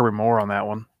excited about Kirby Moore on that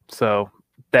one. So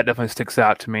that definitely sticks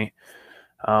out to me.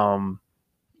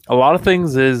 A lot of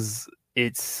things is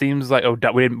it seems like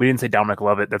we didn't say Dominic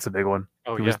Lovett. That's a big one.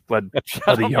 Oh, he yeah. led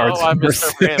the yards. I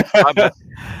missed over him.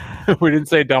 We didn't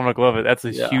say Dominic Lovett. That's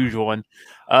a huge one.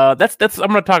 That's I'm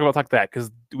going to talk about that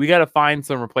because we got to find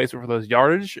some replacement for those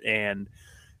yardage. And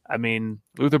I mean,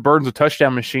 Luther Burden's a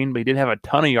touchdown machine, but he did have a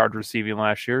ton of yards receiving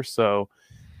last year. So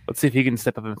let's see if he can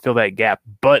step up and fill that gap.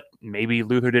 But maybe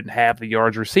Luther didn't have the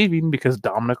yards receiving because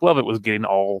Dominic Lovett was getting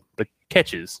all the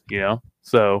catches.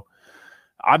 So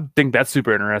I think that's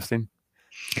super interesting.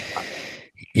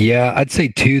 Yeah, I'd say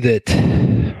too that.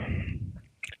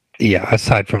 Yeah,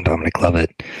 aside from Dominic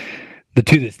Lovett, the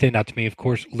two that stand out to me, of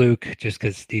course, Luke, just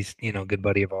because he's a good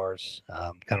buddy of ours,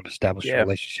 kind of established a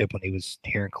relationship when he was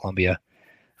here in Columbia.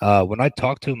 When I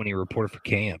talked to him when he reported for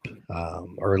camp,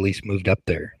 or at least moved up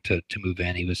there to move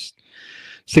in, he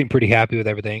seemed pretty happy with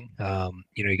everything.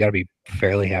 You got to be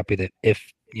fairly happy that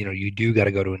if you do got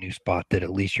to go to a new spot, that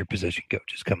at least your position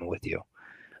coach is coming with you.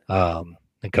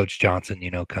 And Coach Johnson,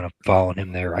 kind of following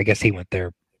him there. I guess he went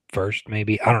there first,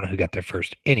 maybe. I don't know who got there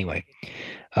first. Anyway,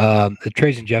 the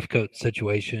Trajan Jeffcoat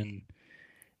situation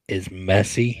is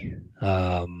messy.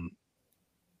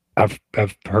 I've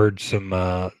heard some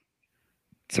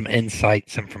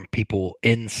insights from people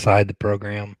inside the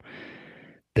program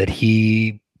that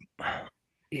he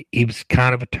was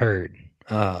kind of a turd,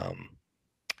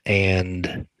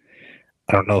 and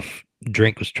I don't know if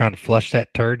Drink was trying to flush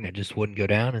that turd and it just wouldn't go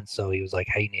down, and so he was like,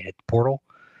 "Hey, you need to hit the portal."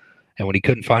 And when he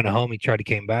couldn't find a home, he tried to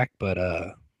came back. But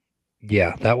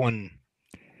yeah, that one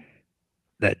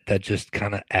that just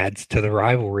kind of adds to the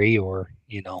rivalry, or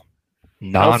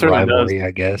non-rivalry,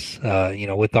 I guess.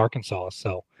 With Arkansas.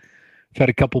 So we've had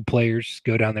a couple players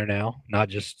go down there now, not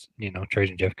just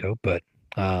Trajan Jeffcoat, but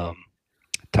Ty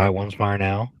Womsmeyer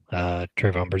now,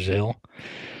 Trayvon Brazil.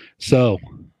 So.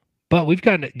 But we've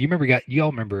got you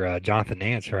all remember Jonathan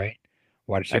Nance, right?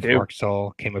 Wide receiver for Arkansas,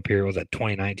 came up here, was that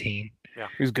 2019? Yeah,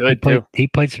 he was good too. He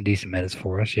played some decent minutes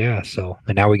for us, yeah. So,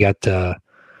 and now we got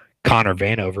Connor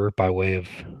Vanover by way of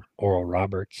Oral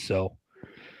Roberts. So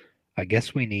I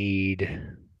guess we need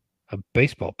a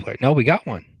baseball player. No, we got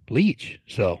one, Leach.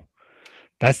 So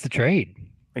that's the trade.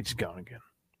 Leach is gone again.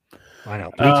 I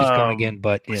know. Leach is gone again,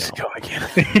 but Leach is gone again.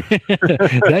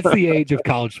 That's the age of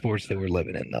college sports that we're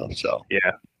living in, though. So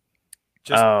yeah.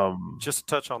 Just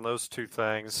touch on those two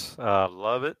things.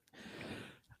 Love it.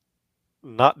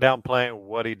 Not downplaying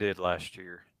what he did last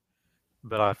year,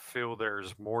 but I feel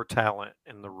there's more talent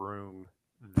in the room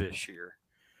this year,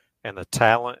 and the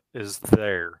talent is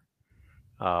there.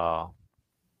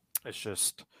 It's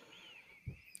just,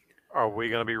 are we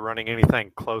going to be running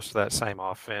anything close to that same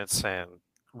offense and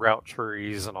route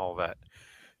trees and all that?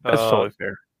 That's totally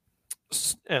fair.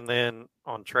 And then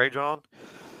on Trajan,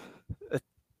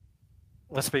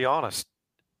 let's be honest,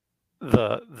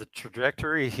 the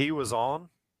trajectory he was on,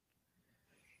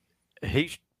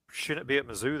 he shouldn't be at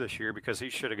Mizzou this year because he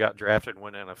should have got drafted and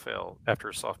went NFL after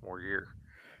his sophomore year.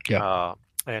 Yeah.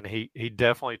 And he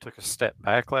definitely took a step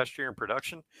back last year in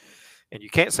production. And you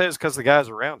can't say it's because the guys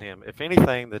around him. If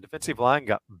anything, the defensive line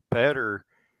got better,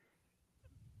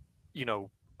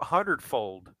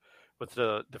 100-fold with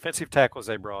the defensive tackles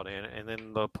they brought in, and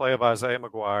then the play of Isaiah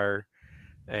McGuire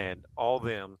and all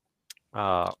them.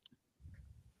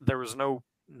 There was no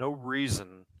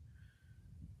reason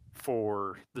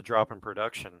for the drop in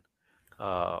production.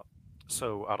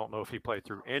 So I don't know if he played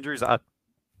through injuries. I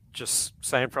just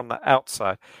saying from the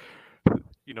outside,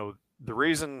 the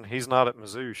reason he's not at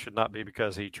Mizzou should not be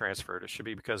because he transferred. It should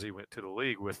be because he went to the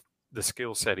league with the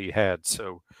skill set he had.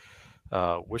 So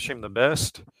wish him the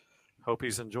best. Hope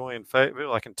he's enjoying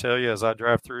Fayetteville. I can tell you, as I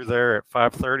drive through there at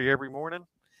 5:30 every morning,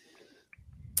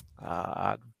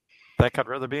 I think I'd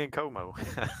rather be in Como.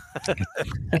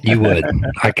 You would.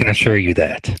 I can assure you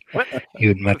that. You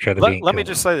would much rather be in Como. Let me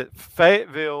just say that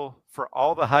Fayetteville, for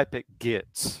all the hype it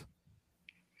gets,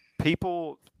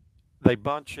 people, they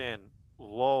bunch in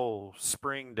Lowell,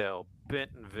 Springdale,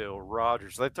 Bentonville,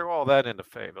 Rogers. They throw all that into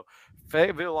Fayetteville.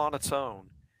 Fayetteville on its own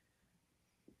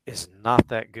is not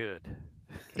that good.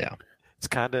 Yeah. It's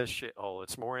kind of a shithole.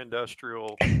 It's more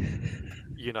industrial,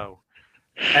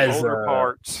 As older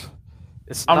parts.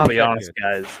 I'm going to be honest,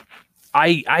 guys.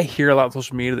 I hear a lot on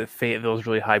social media that Fayetteville is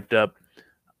really hyped up.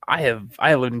 I have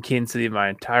lived in Kansas City my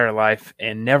entire life,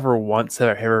 and never once have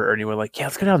I heard anyone like, yeah,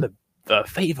 let's go down to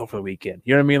Fayetteville for the weekend.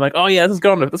 You know what I mean? Like, oh yeah, let's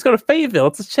go to Fayetteville.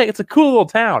 Let's check. It's a cool little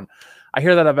town. I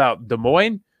hear that about Des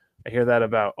Moines. I hear that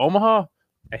about Omaha.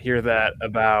 I hear that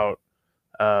about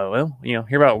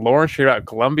hear about Lawrence. Hear about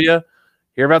Columbia.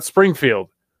 Hear about Springfield.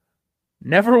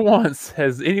 Never once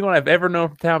has anyone I've ever known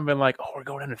from town been like, "Oh, we're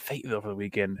going down to Fayetteville for the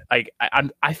weekend." Like,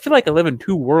 I feel like I live in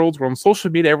two worlds where on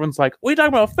social media everyone's like, "What are you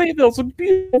talking about? Fayetteville? It's a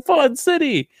beautiful, fun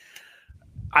city."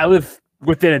 I live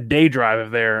within a day drive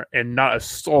of there, and not a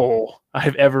soul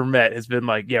I've ever met has been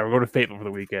like, "Yeah, we're going to Fayetteville for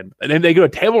the weekend." And then they go to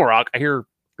Table Rock. I hear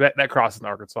that crosses in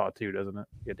Arkansas too, doesn't it?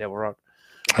 Yeah, Table Rock.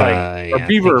 Like, or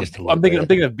Beaver. I'm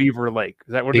thinking of Beaver Lake.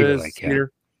 Is that what it is? Lake, yeah.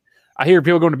 I hear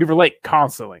people going to Beaver Lake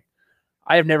constantly.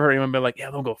 I have never heard anyone be like,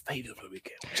 "Yeah, they'll go Fayetteville for the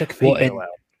weekend. Check Fayetteville out."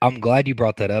 I'm glad you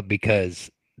brought that up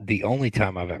because the only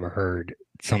time I've ever heard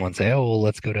someone say, "Oh, well,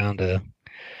 let's go down to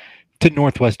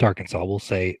Northwest Arkansas,"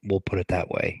 we'll put it that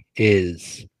way,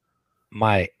 is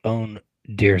my own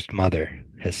dearest mother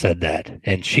has said that,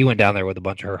 and she went down there with a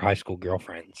bunch of her high school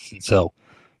girlfriends, and so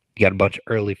you got a bunch of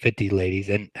early 50 ladies,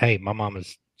 and hey, my mom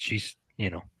she's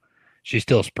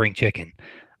still a spring chicken,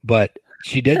 but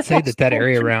she did say that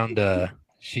area around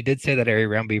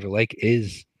Beaver Lake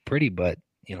is pretty, but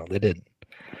they didn't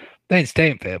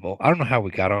stay in Fayetteville. I don't know how we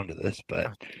got onto this,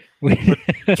 but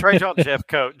Trey John Jeff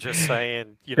Coat just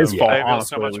saying, his fault,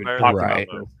 so much better than right.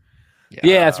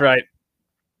 Yeah, that's right.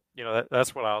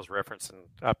 That's what I was referencing.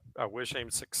 I wish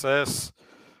him success.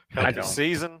 Happy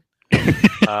season.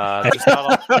 Just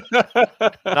not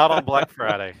on Black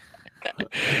Friday.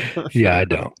 Yeah, I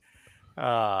don't.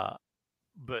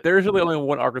 But there's really only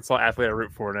one Arkansas athlete I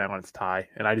root for now, and it's Ty.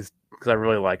 And because I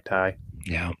really like Ty.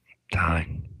 Yeah, Ty.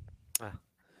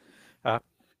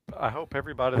 I hope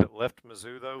everybody that left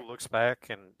Mizzou, though, looks back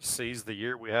and sees the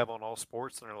year we have on all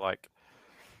sports, and they're like,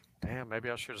 damn, maybe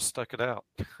I should have stuck it out.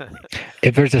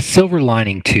 If there's a silver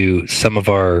lining to some of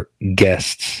our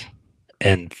guests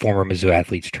and former Mizzou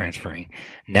athletes transferring,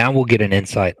 now we'll get an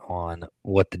insight on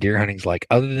what the deer hunting's like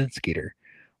other than Skeeter.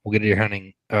 We'll get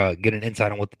an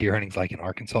insight on what the deer hunting's like in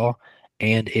Arkansas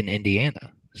and in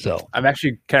Indiana. So I'm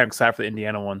actually kind of excited for the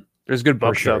Indiana one. There's good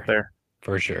bucks out there.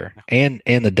 For sure. And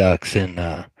the ducks, and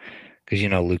because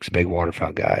Luke's a big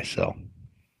waterfowl guy, so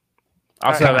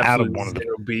I also have absolutely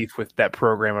zero beef with that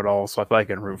program at all, so I feel like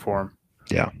I can root for him.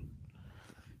 Yeah.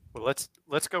 Well,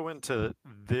 let's go into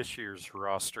this year's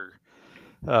roster.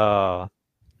 You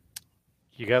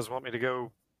guys want me to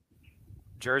go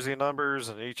jersey numbers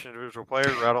and each individual player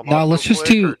right on? No, let's just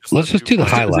do the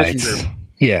highlights.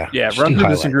 Yeah. Yeah, run through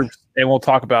position groups, and we'll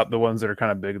talk about the ones that are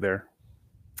kind of big there.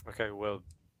 Okay, well,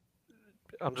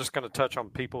 I'm just going to touch on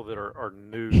people that are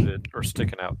new that are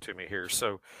sticking out to me here.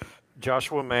 So,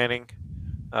 Joshua Manning,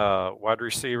 wide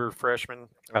receiver, freshman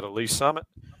out of Lee Summit.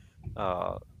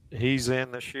 He's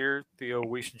in this year. Theo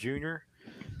Weiss Jr.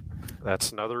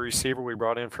 That's another receiver we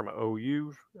brought in from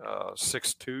OU,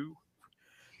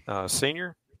 6'2",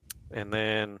 senior. And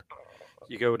then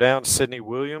you go down, Sidney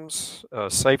Williams,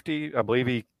 safety. I believe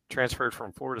he transferred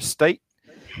from Florida State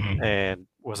and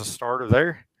was a starter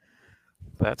there.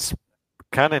 That's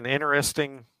kind of an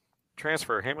interesting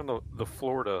transfer. Him and the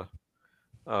Florida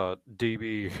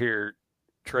DB here,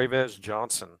 Trevez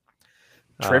Johnson.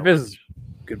 Trevez is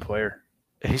a good player.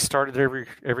 He started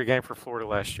every game for Florida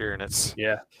last year, and it's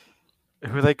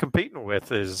who are they competing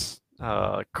with is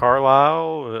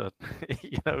Carlisle.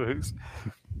 Who's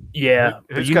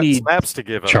got snaps to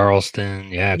give up?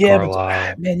 Charleston,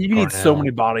 Carlisle. Man, you need so many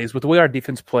bodies with the way our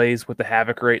defense plays, with the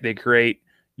havoc rate they create.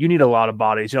 You need a lot of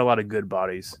bodies. You need a lot of good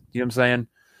bodies. You know what I'm saying?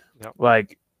 Yep.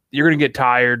 Like, you're gonna get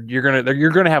tired. You're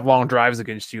gonna have long drives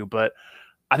against you. But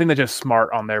I think that's just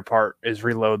smart on their part, is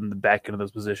reloading the back end of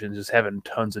those positions, just having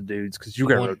tons of dudes, because you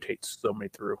got to rotate so many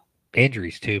through.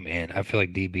 Injuries too, man. I feel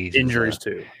like DBs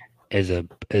too. There's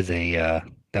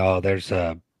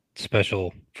a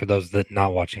special for those that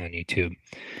not watching on YouTube.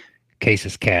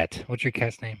 Case's cat. What's your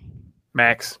cat's name?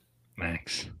 Max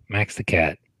the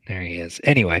cat. There he is.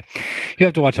 Anyway, you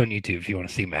have to watch on YouTube if you want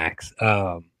to see Max.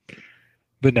 But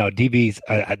no, DBs.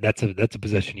 That's a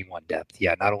position you want depth.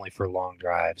 Yeah, not only for long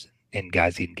drives and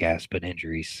guys eating gas, but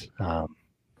injuries. Gotta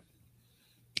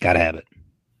have it.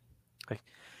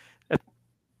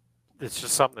 It's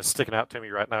just something that's sticking out to me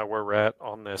right now. Where we're at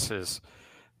on this is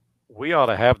we ought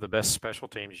to have the best special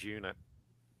teams unit.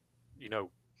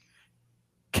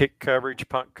 Kick coverage,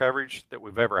 punt coverage that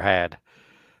we've ever had.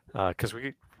 Because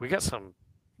we got some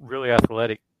really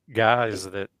athletic guys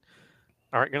that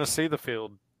aren't going to see the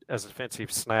field as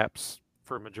defensive snaps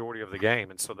for a majority of the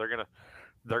game, and so they're gonna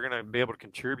be able to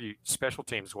contribute special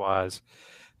teams wise,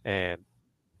 and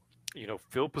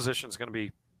field position is going to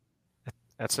be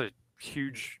that's a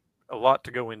lot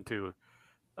to go into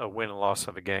a win and loss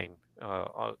of a game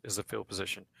is the field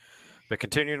position. But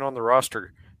continuing on the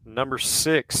roster, number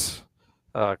 6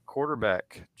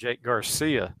 quarterback Jake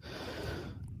Garcia.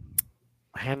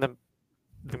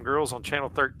 them girls on Channel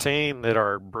 13 that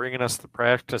are bringing us the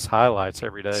practice highlights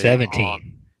every day.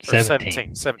 17.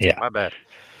 17, Yeah. my bad.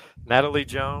 Natalie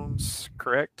Jones,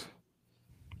 correct?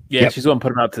 Yeah, she's the one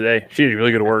putting them out today. She did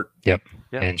really good work. Yep.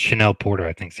 And Chanel Porter,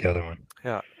 I think, is the other one.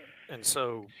 Yeah. And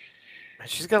so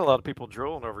she's got a lot of people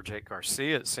drooling over Jake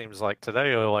Garcia, it seems like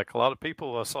today. Like a lot of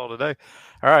people I saw today.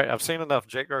 All right, I've seen enough.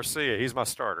 Jake Garcia, he's my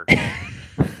starter.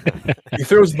 He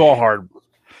throws the ball hard.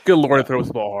 Good Lord, he throws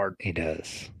the ball hard. He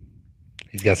does.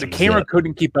 He's got some The camera zip.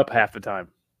 couldn't keep up half the time.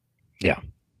 Yeah.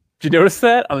 Did you notice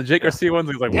that? On the Jake Garcia ones,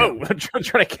 he was like, whoa, I'm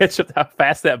trying to catch up how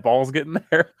fast that ball's getting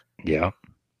there. Yeah.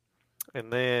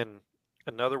 And then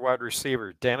another wide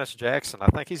receiver, Dennis Jackson. I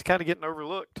think he's kind of getting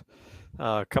overlooked.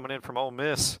 Coming in from Ole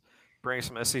Miss, bringing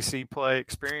some SEC play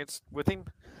experience with him.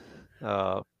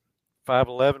 5'11",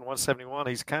 171.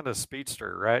 He's kind of a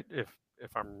speedster, right? If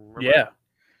I'm remembering.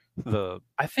 Yeah.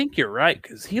 I think you're right,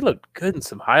 because he looked good in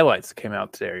some highlights that came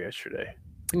out today or yesterday.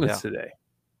 I think it was today.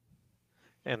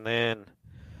 And then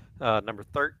number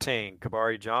 13,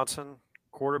 Kabari Johnson,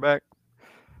 quarterback.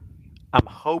 I'm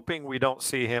hoping we don't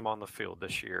see him on the field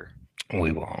this year.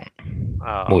 We won't.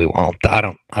 We won't. I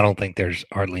don't think there's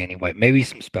hardly any way. Maybe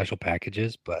some special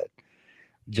packages, but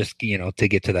just to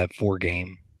get to that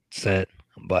 4-game set.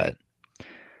 But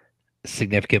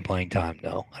significant playing time,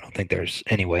 no. I don't think there's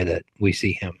any way that we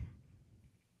see him.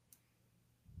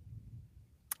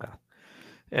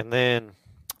 And then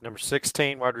number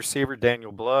 16, wide receiver,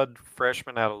 Daniel Blood,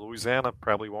 freshman out of Louisiana.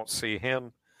 Probably won't see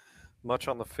him much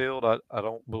on the field, I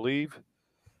don't believe.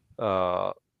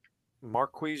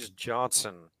 Marquise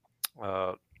Johnson,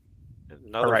 another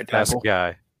right fast tackle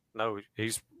guy. No,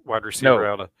 he's wide receiver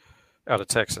out of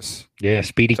Texas. Yeah,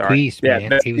 Speedy Queese,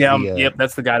 man. Yep,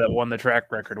 that's the guy that won the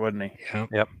track record, wasn't he?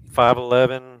 Yep.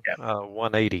 5'11",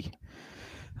 180.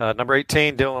 Number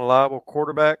 18, Dylan Liable,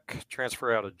 quarterback,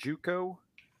 transfer out of JUCO.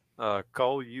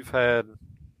 Cole, you've had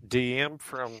DM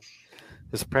from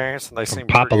his parents, and they seem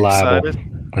pretty excited.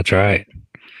 That's right.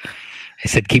 They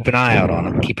said keep an eye out on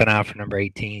him. Keep an eye out for number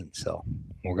 18. So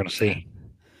we're going to see.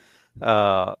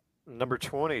 Number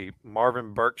 20,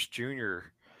 Marvin Burks Jr.,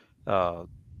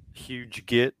 huge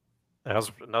get. That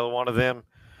was another one of them.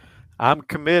 I'm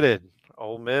committed,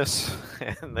 Ole Miss.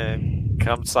 And then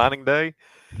come signing day,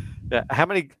 how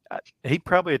many? He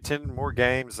probably attended more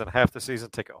games than half the season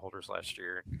ticket holders last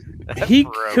year. He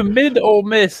committed to Ole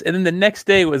Miss, and then the next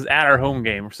day was at our home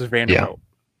game versus Vanderbilt.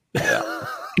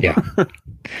 Yeah.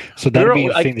 So that'll be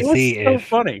interesting to see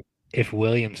funny. If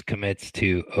Williams commits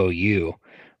to OU,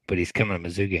 but he's coming to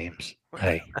Mizzou games.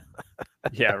 Hey.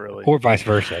 Yeah, really. Or vice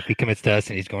versa. If he commits to us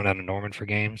and he's going down to Norman for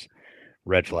games,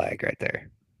 red flag right there.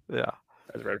 Yeah.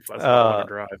 That's red flag.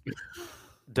 Drive.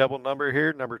 Double number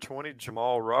here, number 20,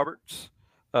 Jamal Roberts,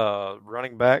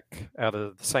 running back out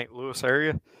of the St. Louis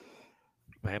area.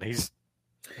 Man, he's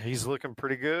looking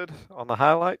pretty good on the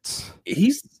highlights.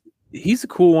 He's a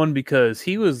cool one because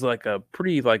he was like a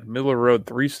pretty middle of the road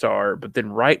 3-star, but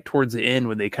then right towards the end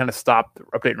when they kind of stopped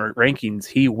updating rankings,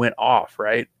 he went off,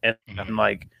 right? And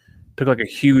took a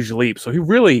huge leap. So he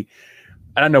really,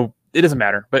 I don't know, it doesn't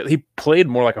matter, but he played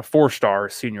more like a 4-star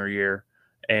senior year.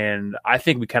 And I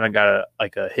think we kind of got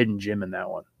a hidden gem in that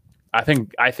one. I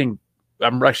think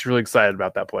I'm actually really excited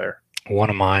about that player. One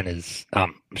of mine is,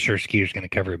 I'm sure Skeeter's going to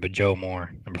cover it, but Joe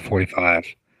Moore, number 45.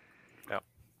 Yep.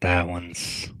 That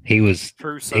he was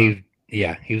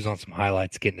on some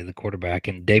highlights getting to the quarterback,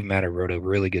 and Dave Matter wrote a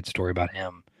really good story about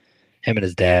him and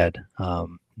his dad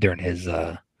during his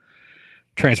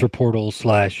transfer portal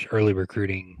 / early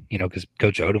recruiting, because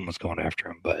Coach Odom was going after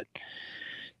him, but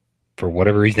for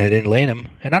whatever reason, they didn't land him,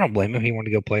 and I don't blame him. He wanted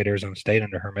to go play at Arizona State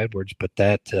under Herm Edwards, but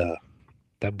that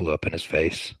blew up in his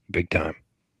face big time.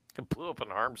 It blew up in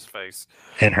Herm's face.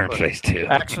 And Herm's face, too.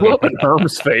 Actually, blew up in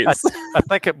Herm's face. I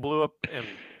think it blew up in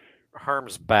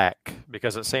Herm's back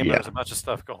because it seemed there was a bunch of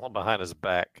stuff going on behind his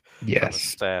back. Yes. From the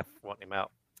staff wanting him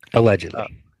out.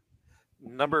 Allegedly.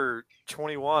 Number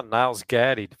 21, Niles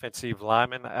Gaddy, defensive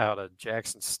lineman out of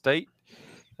Jackson State.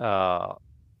 I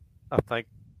think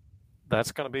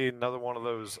that's going to be another one of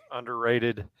those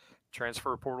underrated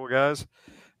transfer portal guys,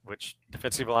 which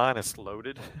defensive line is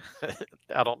loaded.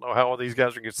 I don't know how all these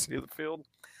guys are going to see the field,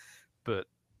 but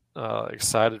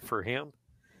excited for him.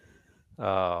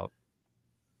 Let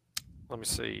me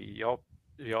see. Y'all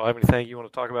have anything you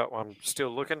want to talk about while I'm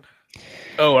still looking?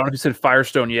 Oh, I don't know if you said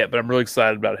Firestone yet, but I'm really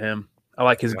excited about him. I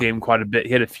like his game quite a bit.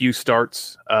 He had a few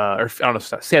starts, or I don't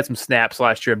know, he had some snaps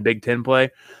last year in Big Ten play.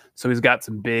 So he's got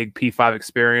some big P5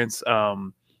 experience.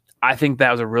 I think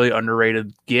that was a really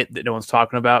underrated get that no one's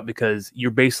talking about because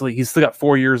he's still got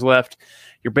 4 years left.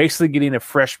 You're basically getting a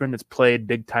freshman that's played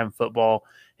big time football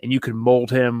and you can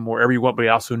mold him wherever you want, but he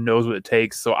also knows what it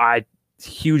takes. So I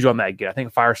huge on that get. I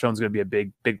think Firestone's going to be a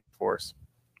big force.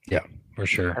 Yeah, for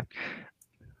sure.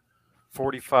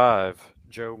 45,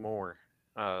 Joe Moore.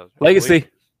 Legacy.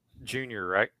 Junior,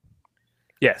 right?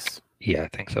 Yes. Yeah, I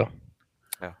think so.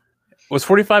 Yeah. Was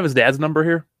 45 his dad's number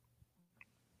here?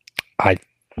 I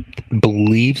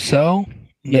believe so.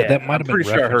 Yeah, that might have been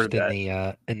sure referenced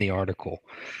in the article.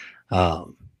 But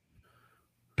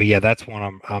yeah, that's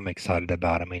one I'm excited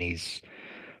about. I mean, he's a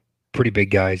pretty big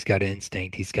guy. He's got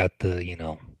instinct. He's got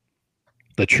the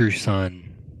true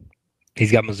son.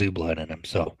 He's got Mizzou blood in him.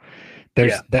 So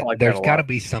there's got to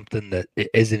be something that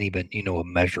isn't even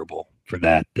immeasurable for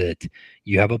that. That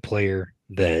you have a player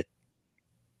that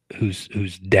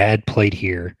whose dad played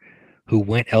here, who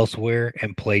went elsewhere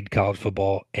and played college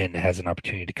football and has an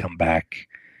opportunity to come back.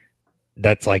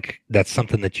 That's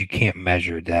something that you can't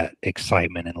measure, that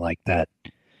excitement and like that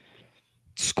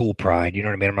school pride. You know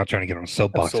what I mean? I'm not trying to get on a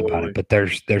soapbox about it, but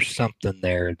there's something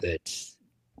there that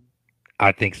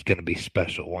I think is going to be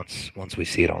special once we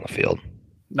see it on the field.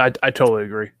 I totally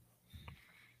agree.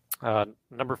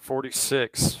 Number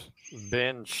 46,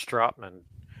 Ben Stratman,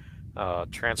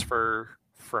 transfer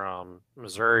from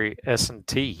Missouri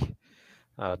S&T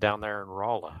down there in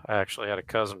Rolla. I actually had a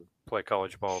cousin play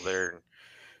college ball there, and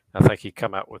I think he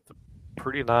come out with a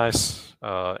pretty nice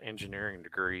engineering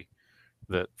degree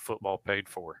that football paid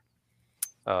for.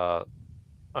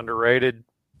 Underrated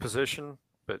position,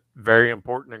 but very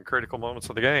important in critical moments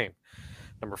of the game.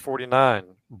 Number 49,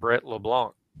 Brett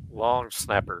LeBlanc, long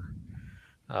snapper.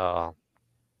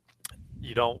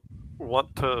 You don't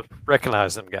want to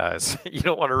recognize them guys. You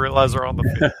don't want to realize they're on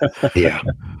the field.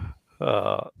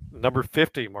 Yeah. Number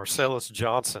 50, Marcellus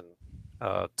Johnson,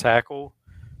 tackle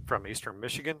from Eastern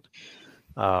Michigan.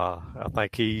 I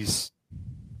think he's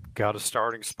got a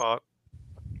starting spot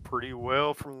pretty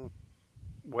well from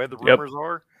where the rumors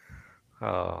are.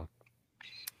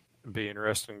 Be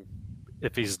interesting.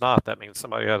 If he's not, that means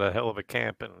somebody had a hell of a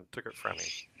camp and took it from him.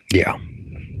 Yeah.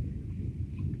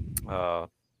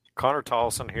 Connor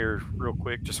Tolson here, real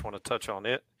quick. Just want to touch on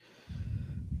it.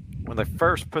 When they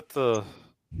first put the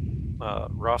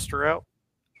roster out,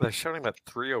 they showed him at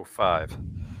 305.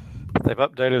 They've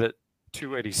updated it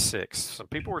 286. Some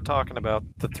people were talking about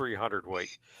the 300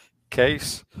 weight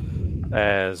case,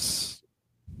 as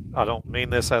I don't mean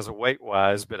this as a weight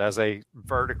wise, but as a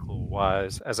vertical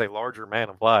wise, as a larger man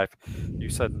of life. You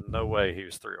said no way he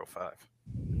was 305.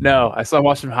 No, I saw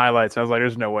watching highlights. And I was like,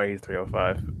 there's no way he's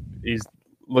 305. He's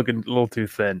looking a little too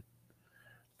thin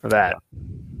for that.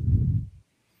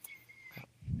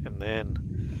 And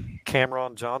then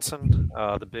Cameron Johnson,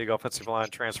 the big offensive line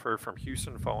transfer from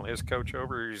Houston, following his coach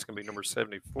over. He's going to be number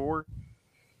 74.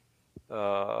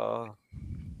 I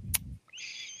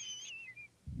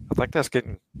think that's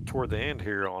getting toward the end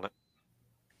here on it.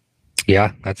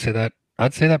 Yeah, I'd say that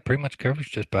pretty much covers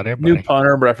just about everybody. New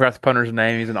punter, but I forgot the punter's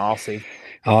name. He's an Aussie.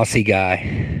 Aussie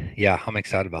guy. Yeah, I'm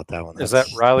excited about that one. Is that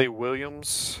Riley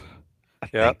Williams?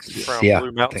 Yeah, from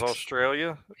Blue Mountains,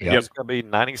 Australia. Yep. He's going to be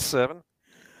 97.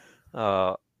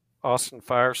 Austin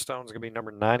Firestone's going to be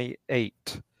number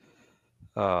 98.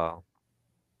 Real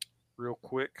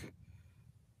quick,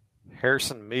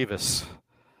 Harrison Mevis.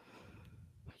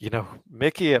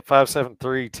 Mickey at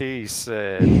 573T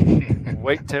said,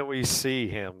 wait till we see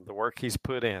him, the work he's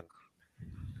put in.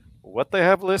 What they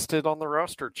have listed on the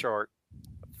roster chart,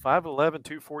 5'11",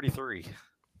 243.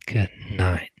 Good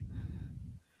night.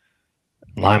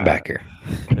 Linebacker.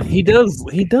 He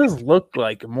does look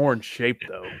like more in shape,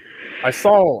 though. I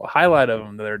saw a highlight of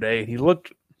him the other day. He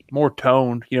looked more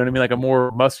toned, you know what I mean? Like a more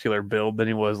muscular build than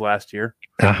he was last year.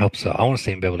 I hope so. I want to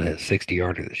see him be able to hit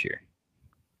 60-yarder this year.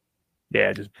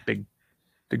 Yeah, just big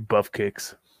buff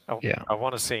kicks. Yeah. I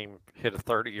want to see him hit a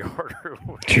 30-yarder.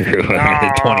 True.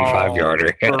 A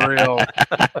 25-yarder. For real.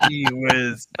 He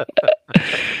was.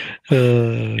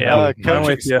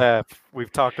 Coaching staff.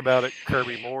 We've talked about it.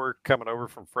 Kirby Moore coming over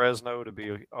from Fresno to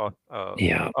be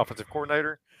offensive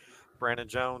coordinator. Brandon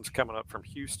Jones coming up from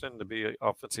Houston to be an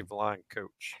offensive line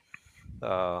coach.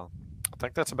 I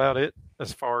think that's about it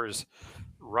as far as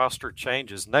roster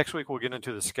changes. Next week we'll get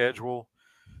into the schedule,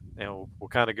 and we'll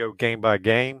kind of go game by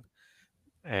game,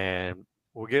 and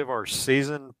we'll give our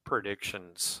season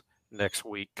predictions next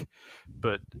week.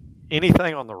 But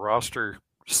anything on the roster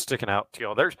sticking out to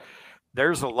y'all?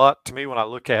 There's a lot to me when I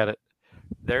look at it.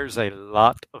 There's a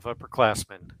lot of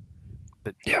upperclassmen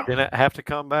that didn't have to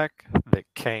come back that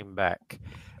came back.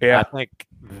 Yeah. I think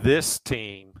this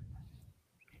team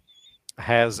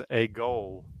has a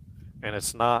goal, and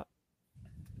it's not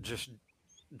just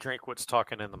Drinkwitz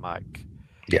talking in the mic.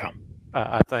 Yeah.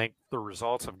 I think the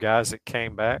results of guys that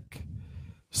came back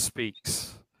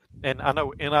speaks. And I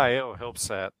know NIL helps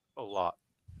that a lot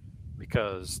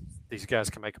because these guys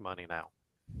can make money now.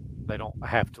 They don't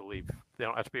have to leave. They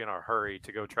don't have to be in a hurry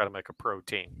to go try to make a pro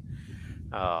team.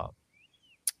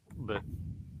 But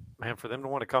man, for them to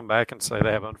want to come back and say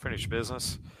they have unfinished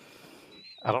business,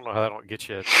 I don't know how that don't get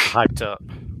you hyped up.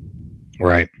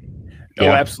 Right. Oh,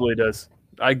 yeah. Absolutely does.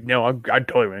 I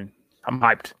totally win. I'm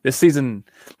hyped. This season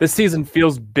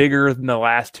feels bigger than the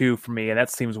last two for me, and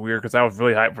that seems weird because I was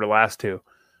really hyped for the last two.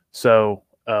 So,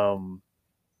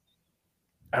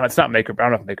 it's not make or I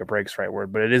don't know if make or break's the right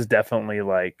word, but it is definitely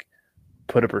like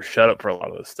put up or shut up for a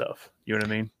lot of this stuff. You know what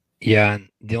I mean? Yeah, and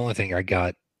the only thing I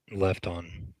got left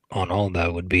on all of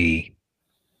that would be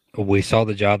we saw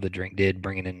the job that Drink did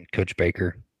bringing in Coach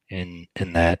Baker in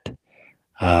that,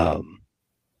 and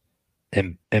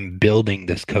building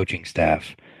this coaching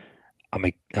staff.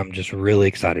 I'm just really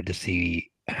excited to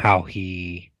see how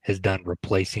he has done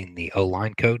replacing the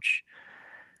O-line coach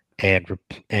and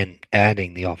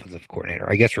adding the offensive coordinator.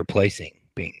 I guess replacing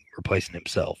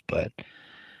himself, but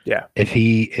yeah, if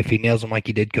he nails him like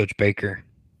he did Coach Baker,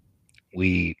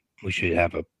 we should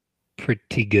have a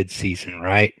pretty good season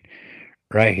right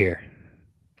here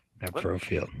at Pro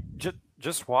Field.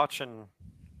 Just watching.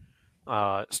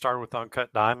 It started with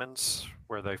Uncut Diamonds,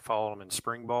 where they followed them in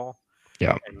spring ball.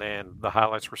 Yeah. And then the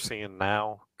highlights we're seeing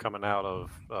now coming out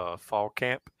of fall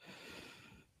camp.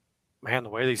 Man, the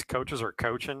way these coaches are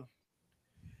coaching.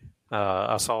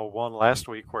 I saw one last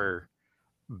week where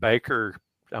Baker,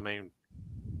 I mean,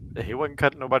 he wasn't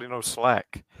cutting nobody no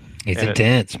slack. He's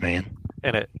intense, man.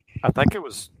 And I think it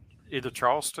was either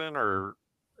Charleston or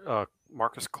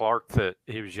Marcus Clark that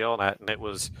he was yelling at, and it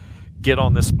was, get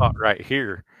on this spot right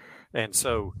here. And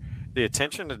so the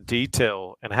attention to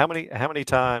detail, and how many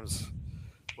times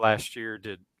last year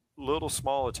did little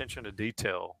small attention to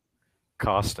detail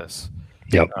cost us?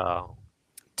 Yep.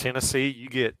 Tennessee, you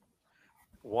get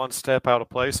one step out of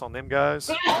place on them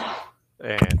guys,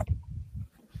 and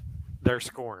they're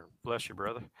scoring. Bless you,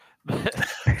 brother.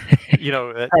 You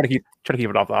know, try to keep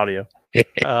it off the audio. It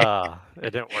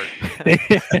didn't work.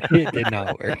 It did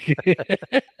not work.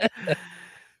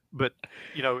 But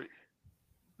you know,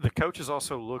 the coaches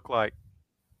also look like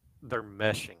they're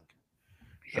meshing.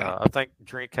 Yeah. I think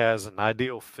Drink has an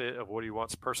ideal fit of what he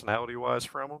wants personality-wise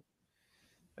from them.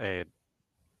 And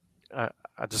I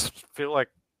just feel like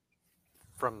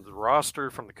from the roster,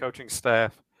 from the coaching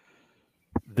staff,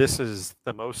 this is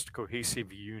the most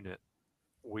cohesive unit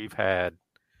we've had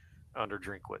under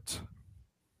Drinkwitz.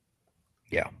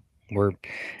 Yeah. And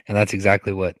that's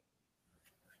exactly what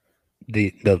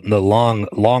the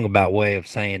long about way of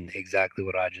saying exactly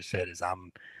what I just said is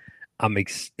I'm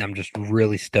just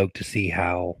really stoked to see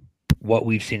how what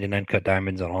we've seen in Uncut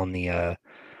Diamonds on the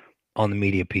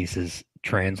media pieces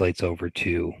translates over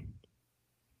to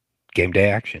game day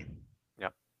action.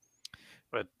 Yep.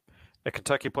 But a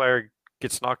Kentucky player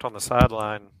gets knocked on the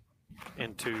sideline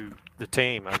into the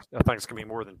team. I think it's going to be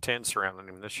more than 10 surrounding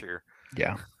him this year.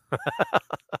 Yeah.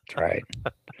 That's right.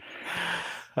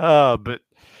 But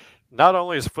not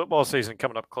only is football season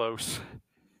coming up close,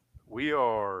 we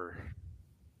are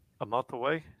a month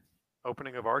away.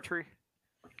 Opening of archery.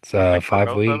 It's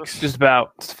 5 weeks. Just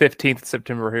about 15th of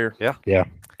September here. Yeah. Yeah.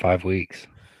 5 weeks.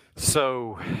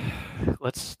 So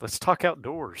let's talk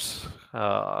outdoors.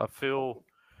 I feel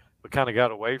we kind of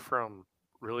got away from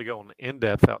really going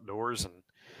in-depth outdoors, and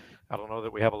I don't know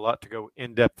that we have a lot to go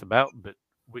in-depth about, but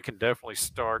we can definitely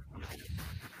start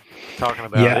talking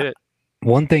about it.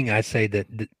 One thing I say that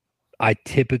I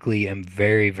typically am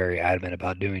very, very adamant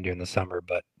about doing during the summer,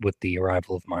 but with the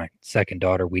arrival of my second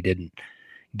daughter, we didn't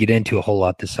get into a whole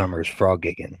lot this summer is frog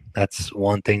gigging. That's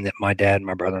one thing that my dad,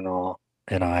 my brother-in-law,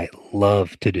 and I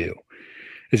love to do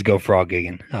is go frog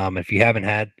gigging. If you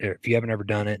haven't ever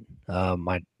done it,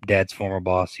 my dad's former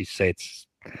boss used to say it's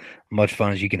much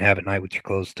fun as you can have at night with your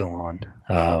clothes still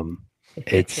on.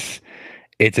 It's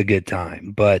a good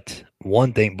time. But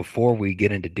one thing before we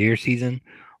get into deer season,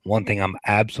 one thing I'm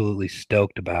absolutely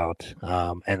stoked about,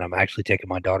 and I'm actually taking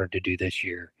my daughter to do this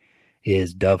year,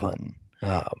 is dove hunting.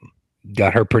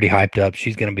 Got her pretty hyped up.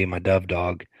 She's going to be my dove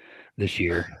dog this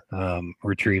year,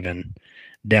 retrieving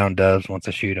down doves once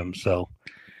I shoot them. So,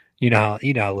 you know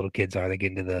how little kids are. They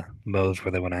get into the modes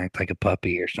where they want to act like a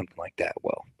puppy or something like that.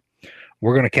 Well,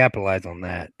 we're going to capitalize on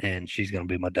that, and she's going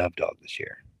to be my dove dog this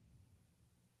year.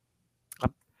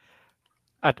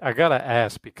 I got to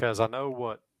ask because I know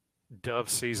what dove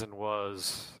season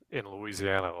was in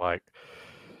Louisiana, like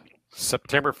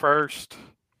September 1st,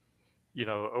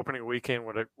 opening weekend,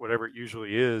 whatever it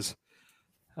usually is,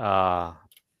 that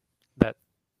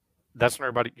that's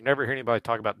when you never hear anybody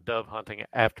talk about dove hunting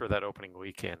after that opening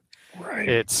weekend. Right.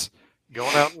 It's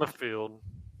going out in the field,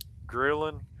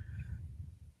 grilling,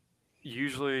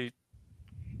 usually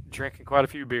drinking quite a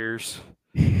few beers,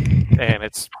 and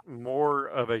it's more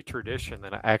of a tradition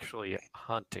than actually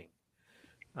hunting.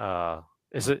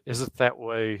 Is it that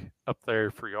way up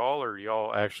there for y'all, or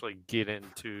y'all actually get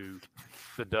into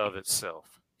the dove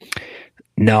itself?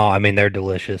 No, I mean they're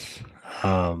delicious.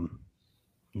 A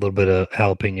little bit of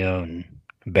jalapeno and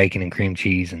bacon and cream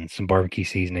cheese and some barbecue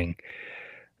seasoning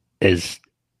is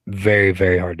very,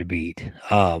 very hard to beat.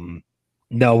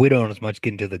 No, we don't as much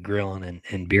get into the grilling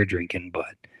and beer drinking,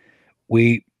 but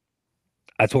we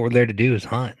that's what we're there to do is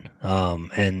hunt.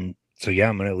 And so yeah,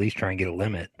 I'm gonna at least try and get a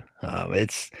limit.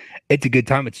 It's a good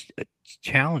time. It's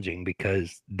challenging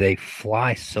because they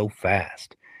fly so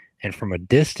fast, and from a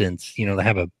distance,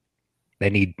 they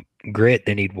need grit,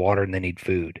 they need water, and they need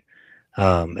food.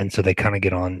 And so they kind of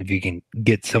get on. If you can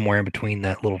get somewhere in between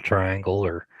that little triangle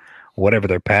or whatever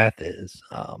their path is,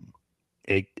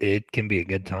 it can be a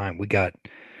good time. I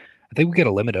think we got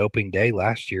a limited opening day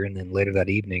last year, and then later that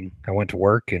evening, I went to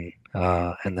work, and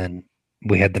then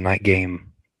we had the night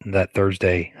game that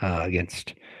Thursday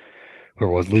against where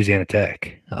it was Louisiana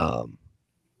Tech.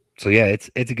 So yeah,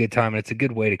 it's a good time, and it's a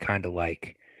good way to kind of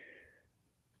like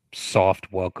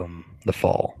soft welcome the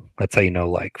fall. That's how you know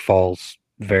like fall's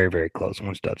very, very close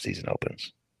once dove season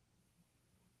opens.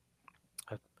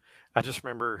 I just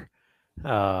remember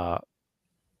uh,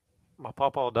 my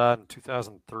papa died in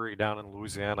 2003 down in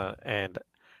Louisiana, and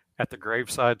at the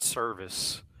graveside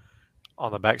service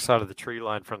on the backside of the tree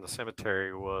line from the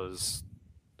cemetery was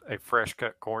a fresh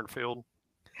cut cornfield.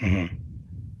 Mm-hmm.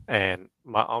 And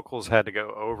my uncles had to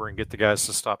go over and get the guys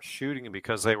to stop shooting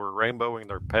because they were rainbowing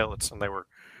their pellets, and they were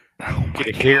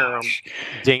could hear them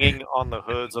dinging on the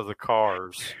hoods of the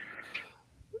cars.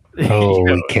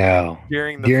 Holy cow!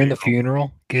 During the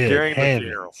funeral? Good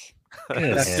heavens!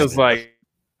 That feels like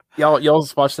y'all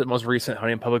watched that most recent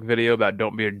hunting public video about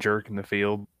don't be a jerk in the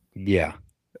field. Yeah,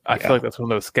 I feel like that's one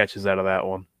of those sketches out of that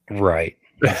one. Right,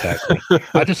 exactly.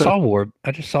 I just saw Warb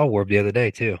the other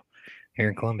day too, here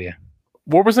in Columbia.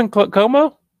 Warb was in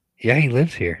Como? Yeah, he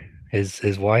lives here.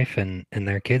 His wife and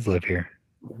their kids live here.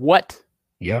 What?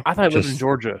 Yeah, I thought he lived in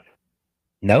Georgia.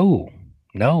 No,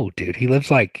 dude, he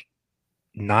lives like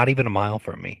not even a mile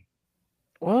from me.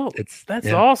 Well, that's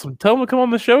awesome. Tell him to come on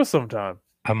the show sometime.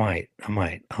 I might.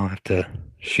 I'll have to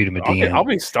shoot him a DM. I'll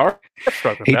be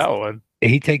starstruck with that one.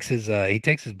 He takes his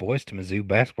boys to Mizzou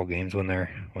basketball games when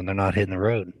they're not hitting the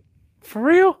road. For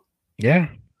real? Yeah.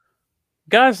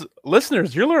 Guys,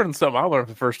 listeners, you're learning something I learned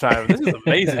for the first time. This is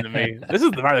amazing to me. This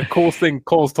is the coolest thing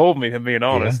Cole's told me, him being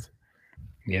honest.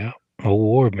 Yeah. Oh,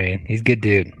 Ward, man. He's a good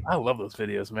dude. I love those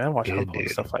videos, man. I watch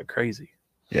stuff like crazy.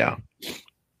 Yeah.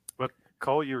 But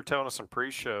Cole, you were telling us in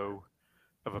pre-show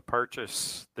of a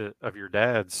purchase of your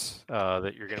dad's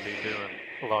that you're going to be doing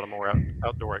a lot of more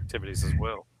outdoor activities as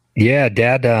well. Yeah,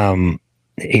 Dad.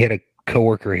 He had a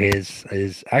coworker. His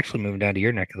is actually moving down to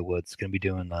your neck of the woods. Going to be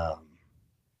doing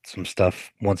some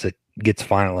stuff once it gets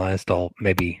finalized. I'll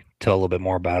maybe tell a little bit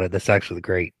more about it. That's actually the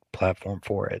great platform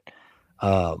for it.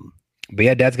 But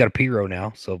yeah, Dad's got a P-row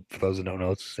now. So for those that don't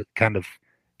know, it's kind of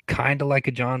like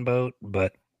a John boat,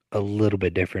 but a little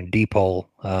bit different. Deep hull,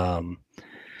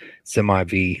 semi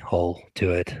V hull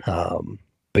to it.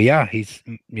 But yeah, he's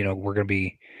we're gonna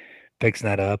be fixing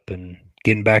that up and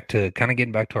getting back to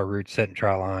our roots, setting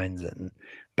trial lines and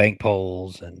bank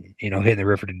poles, and hitting the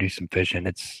river to do some fishing.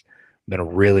 It's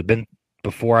been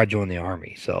before I joined the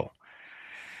Army, so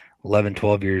 11,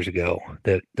 12 years ago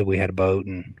that we had a boat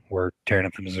and we're tearing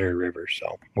up the Missouri River.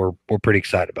 So we're pretty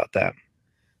excited about that.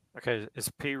 Okay, is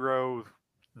P-row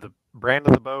the brand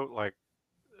of the boat, like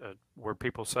where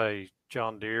people say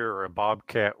John Deere or a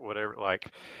Bobcat, whatever?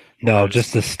 No,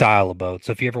 just the style of boat.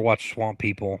 So if you ever watch Swamp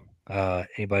People,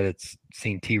 anybody that's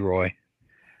seen T-Roy,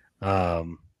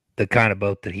 the kind of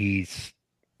boat that he's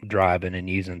driving and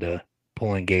using to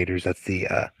pull in gators, that's the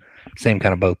same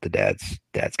kind of boat the dad's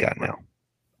got now.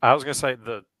 I was gonna say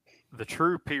the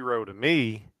true P-row to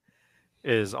me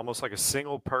is almost like a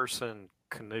single person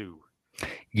canoe.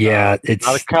 Yeah, it's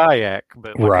not a kayak,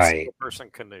 but like a single person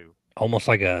canoe. Almost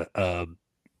like a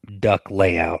duck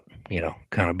layout,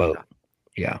 kind of boat.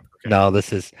 Yeah. Okay. No,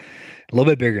 this is a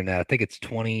little bit bigger than that. I think it's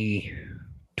 20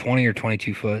 or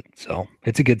 22 foot. So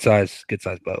it's a good size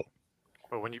boat.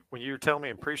 Well, when you were telling me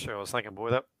in pre-show, I was thinking,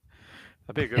 boy, that'd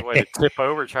be a good way to tip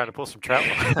over trying to pull some trout.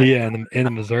 Yeah, in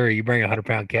the Missouri, you bring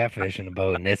 100-pound catfish in the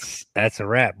boat, and that's a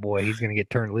wrap, boy. He's gonna get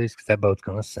turned loose because that boat's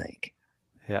gonna sink.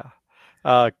 Yeah.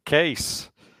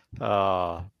 Case,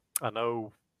 I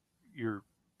know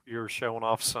you're showing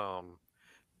off some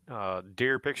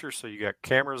deer pictures, so you got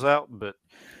cameras out, but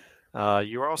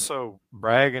you're also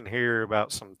bragging here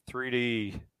about some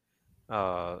 3D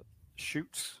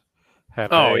shoots.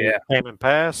 Have Oh they yeah, came and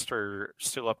passed or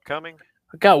still upcoming?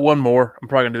 I got one more. I'm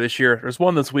probably gonna do this year. There's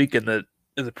one this weekend that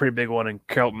is a pretty big one in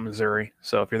Carrollton, Missouri.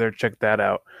 So if you're there, check that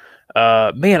out.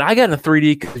 Man, I got in a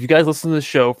 3D because if you guys listen to the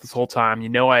show for this whole time, you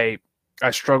know I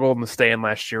struggled in the stand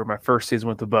last year, my first season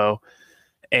with the bow,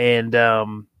 and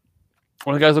one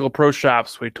of the guys' local pro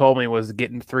shops, what he told me was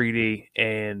getting 3D,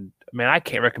 and man, I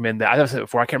can't recommend that. I've said it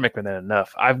before, I can't recommend that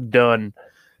enough. I've done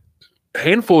a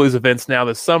handful of these events now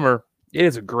this summer. It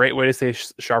is a great way to stay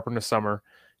sharp in the summer.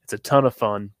 It's a ton of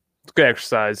fun. It's good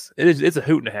exercise. It's a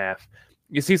hoot and a half.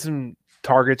 You see some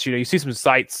targets, you see some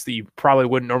sights that you probably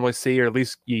wouldn't normally see, or at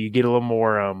least you get a little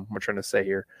more. What I'm trying to say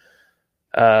here.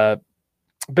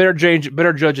 Better judge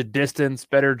of distance,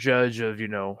 better judge of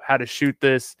how to shoot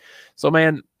this. So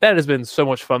man, that has been so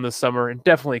much fun this summer and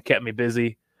definitely kept me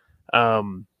busy.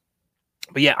 But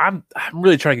yeah, I'm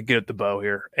really trying to get at the bow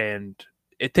here, and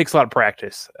it takes a lot of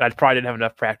practice. I probably didn't have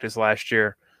enough practice last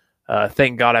year.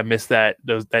 Thank God I missed that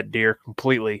deer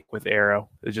completely with arrow.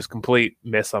 It was just complete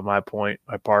miss on my part.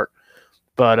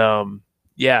 But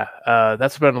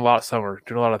that's been a lot of summer.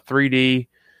 Doing a lot of 3D.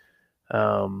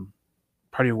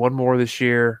 Probably one more this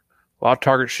year. A lot of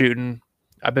target shooting.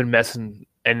 I've been messing,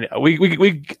 and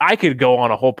I could go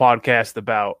on a whole podcast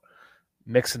about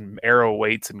mixing arrow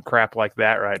weights and crap like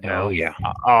that right now. Oh yeah.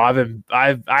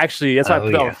 I've actually, that's why I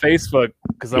put it on Facebook,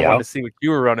 because I wanted to see what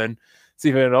you were running, see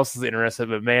if anyone else is interested.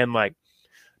 But man, like,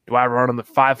 do I run on the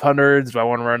 500s? Do I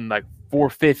want to run like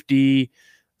 450?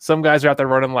 Some guys are out there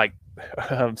running like,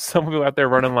 some people out there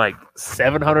running like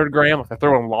 700 gram. Like they're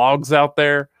throwing logs out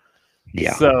there.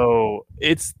 Yeah. So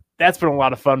that's been a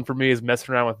lot of fun for me, is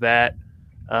messing around with that.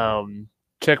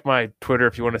 Check my Twitter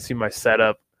if you want to see my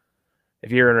setup,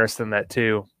 if you're interested in that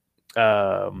too.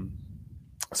 So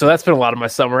that's been a lot of my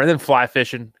summer. And then fly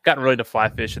fishing. Gotten really into fly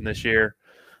fishing this year.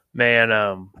 Man,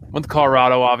 went to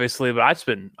Colorado obviously, but I've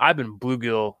been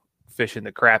bluegill fishing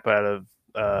the crap out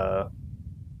of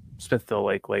Smithville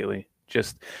Lake lately.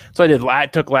 I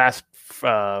took last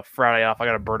Friday off. I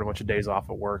got to burn a bunch of days off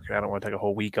at work, and I don't want to take a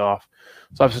whole week off.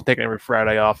 So I've just taken every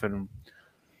Friday off and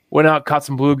went out, caught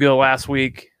some bluegill last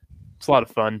week. It's a lot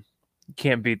of fun. You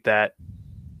can't beat that.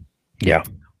 Yeah.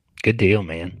 Good deal,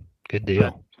 man. Good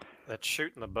deal. That's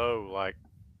shooting the bow. Like,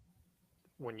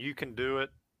 when you can do it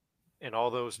in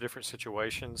all those different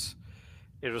situations,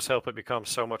 it'll just help it become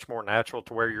so much more natural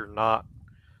to where you're not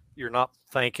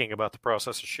thinking about the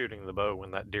process of shooting the bow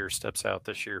when that deer steps out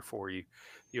this year for you.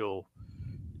 You'll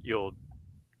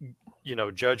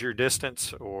judge your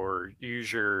distance or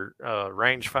use your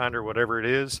rangefinder, whatever it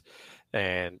is,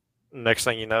 and next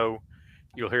thing you know,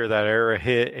 you'll hear that arrow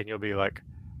hit, and you'll be like,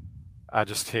 "I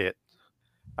just hit.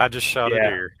 I just shot a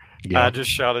deer. Yeah. I just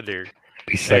shot a deer."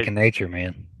 Be second nature,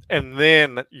 man. And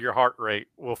then your heart rate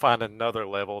will find another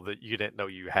level that you didn't know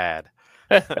you had.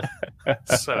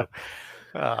 So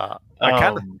I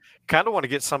kind of want to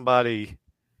get somebody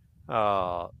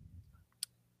to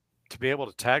be able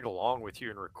to tag along with you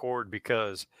and record,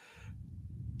 because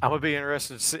I'm gonna be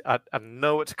interested to see. I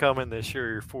know it's coming this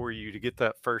year for you to get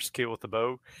that first kill with the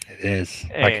bow. It is.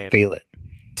 I can feel it.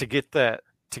 To get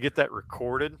that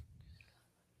recorded,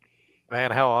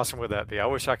 man, how awesome would that be? I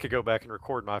wish I could go back and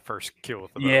record my first kill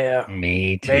with the bow. Yeah,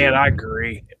 me too. Man, I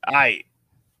agree.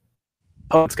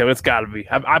 It's got to be.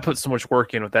 I put so much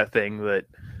work in with that thing that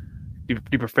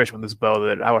be proficient with this bow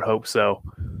that I would hope so.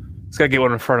 It's got to get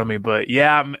one in front of me, but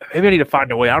yeah, maybe I need to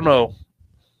find a way. I don't know.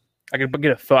 I could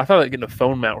get a phone. I thought getting a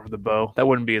phone mount for the bow, that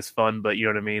wouldn't be as fun, but you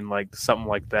know what I mean, like something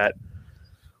like that.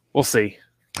 We'll see.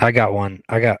 I got one.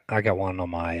 I got one on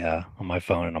my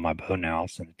phone and on my bow now. I'll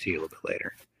send it to you a little bit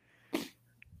later.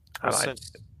 Well,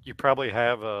 since you probably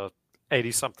have a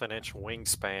 80-something inch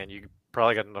wingspan, you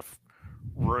probably got enough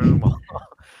room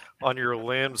on your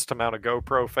limbs to mount a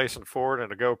GoPro facing forward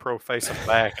and a GoPro facing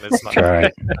back, and it's not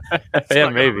right. Yeah,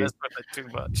 maybe too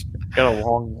much. Got a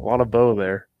lot of bow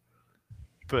there.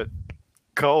 But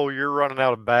Cole, you're running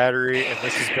out of battery, and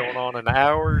this is going on an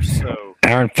hour, so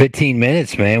hour and 15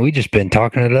 minutes, man. We just been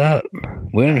talking it up.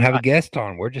 We don't have a guest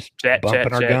on. We're just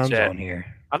bumping our guns on here.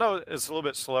 I know it's a little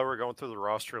bit slower going through the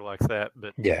roster like that,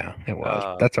 but yeah, it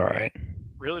was. That's all right.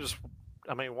 Really,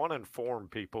 want to inform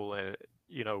people,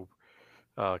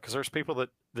 because there's people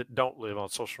that don't live on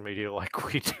social media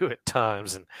like we do at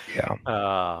times, and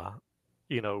I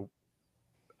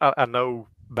know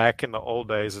back in the old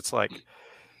days, it's like,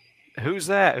 who's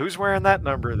that? Who's wearing that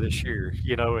number this year?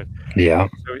 And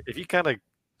so if you kind of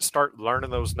start learning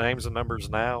those names and numbers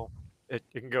now, it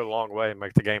can go a long way and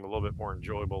make the game a little bit more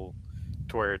enjoyable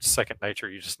to where it's second nature.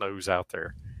 You just know who's out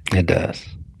there. It does.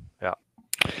 Yeah.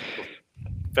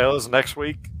 Fellas, next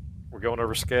week we're going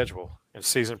over schedule and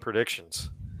season predictions.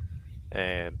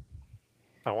 And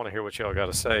I want to hear what y'all got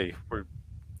to say. We're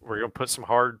going to put some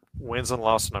hard wins and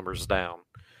loss numbers down,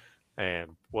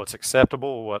 and what's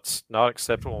acceptable, what's not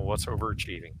acceptable, and what's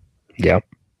overachieving. Yep.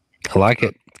 I like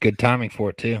it. It's good timing for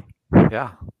it, too.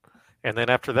 Yeah. And then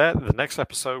after that, the next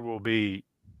episode will be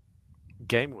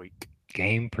game week.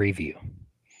 Game preview.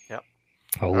 Yep.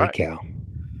 Holy cow.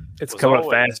 It's coming up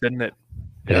fast, isn't it?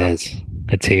 It is.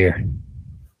 It's here.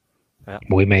 Yeah.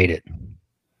 We made it.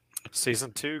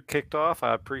 Season 2 kicked off.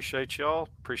 I appreciate y'all.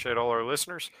 Appreciate all our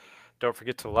listeners. Don't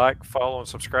forget to like, follow, and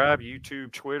subscribe.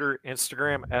 YouTube, Twitter,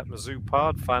 Instagram at Mizzou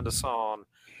Pod. Find us on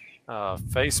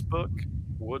Facebook,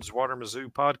 Woods Water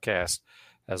Mizzou Podcast.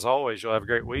 As always, you'll have a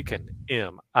great weekend.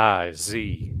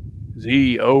 MIZZOU.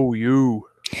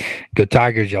 Go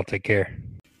Tigers. Y'all take care.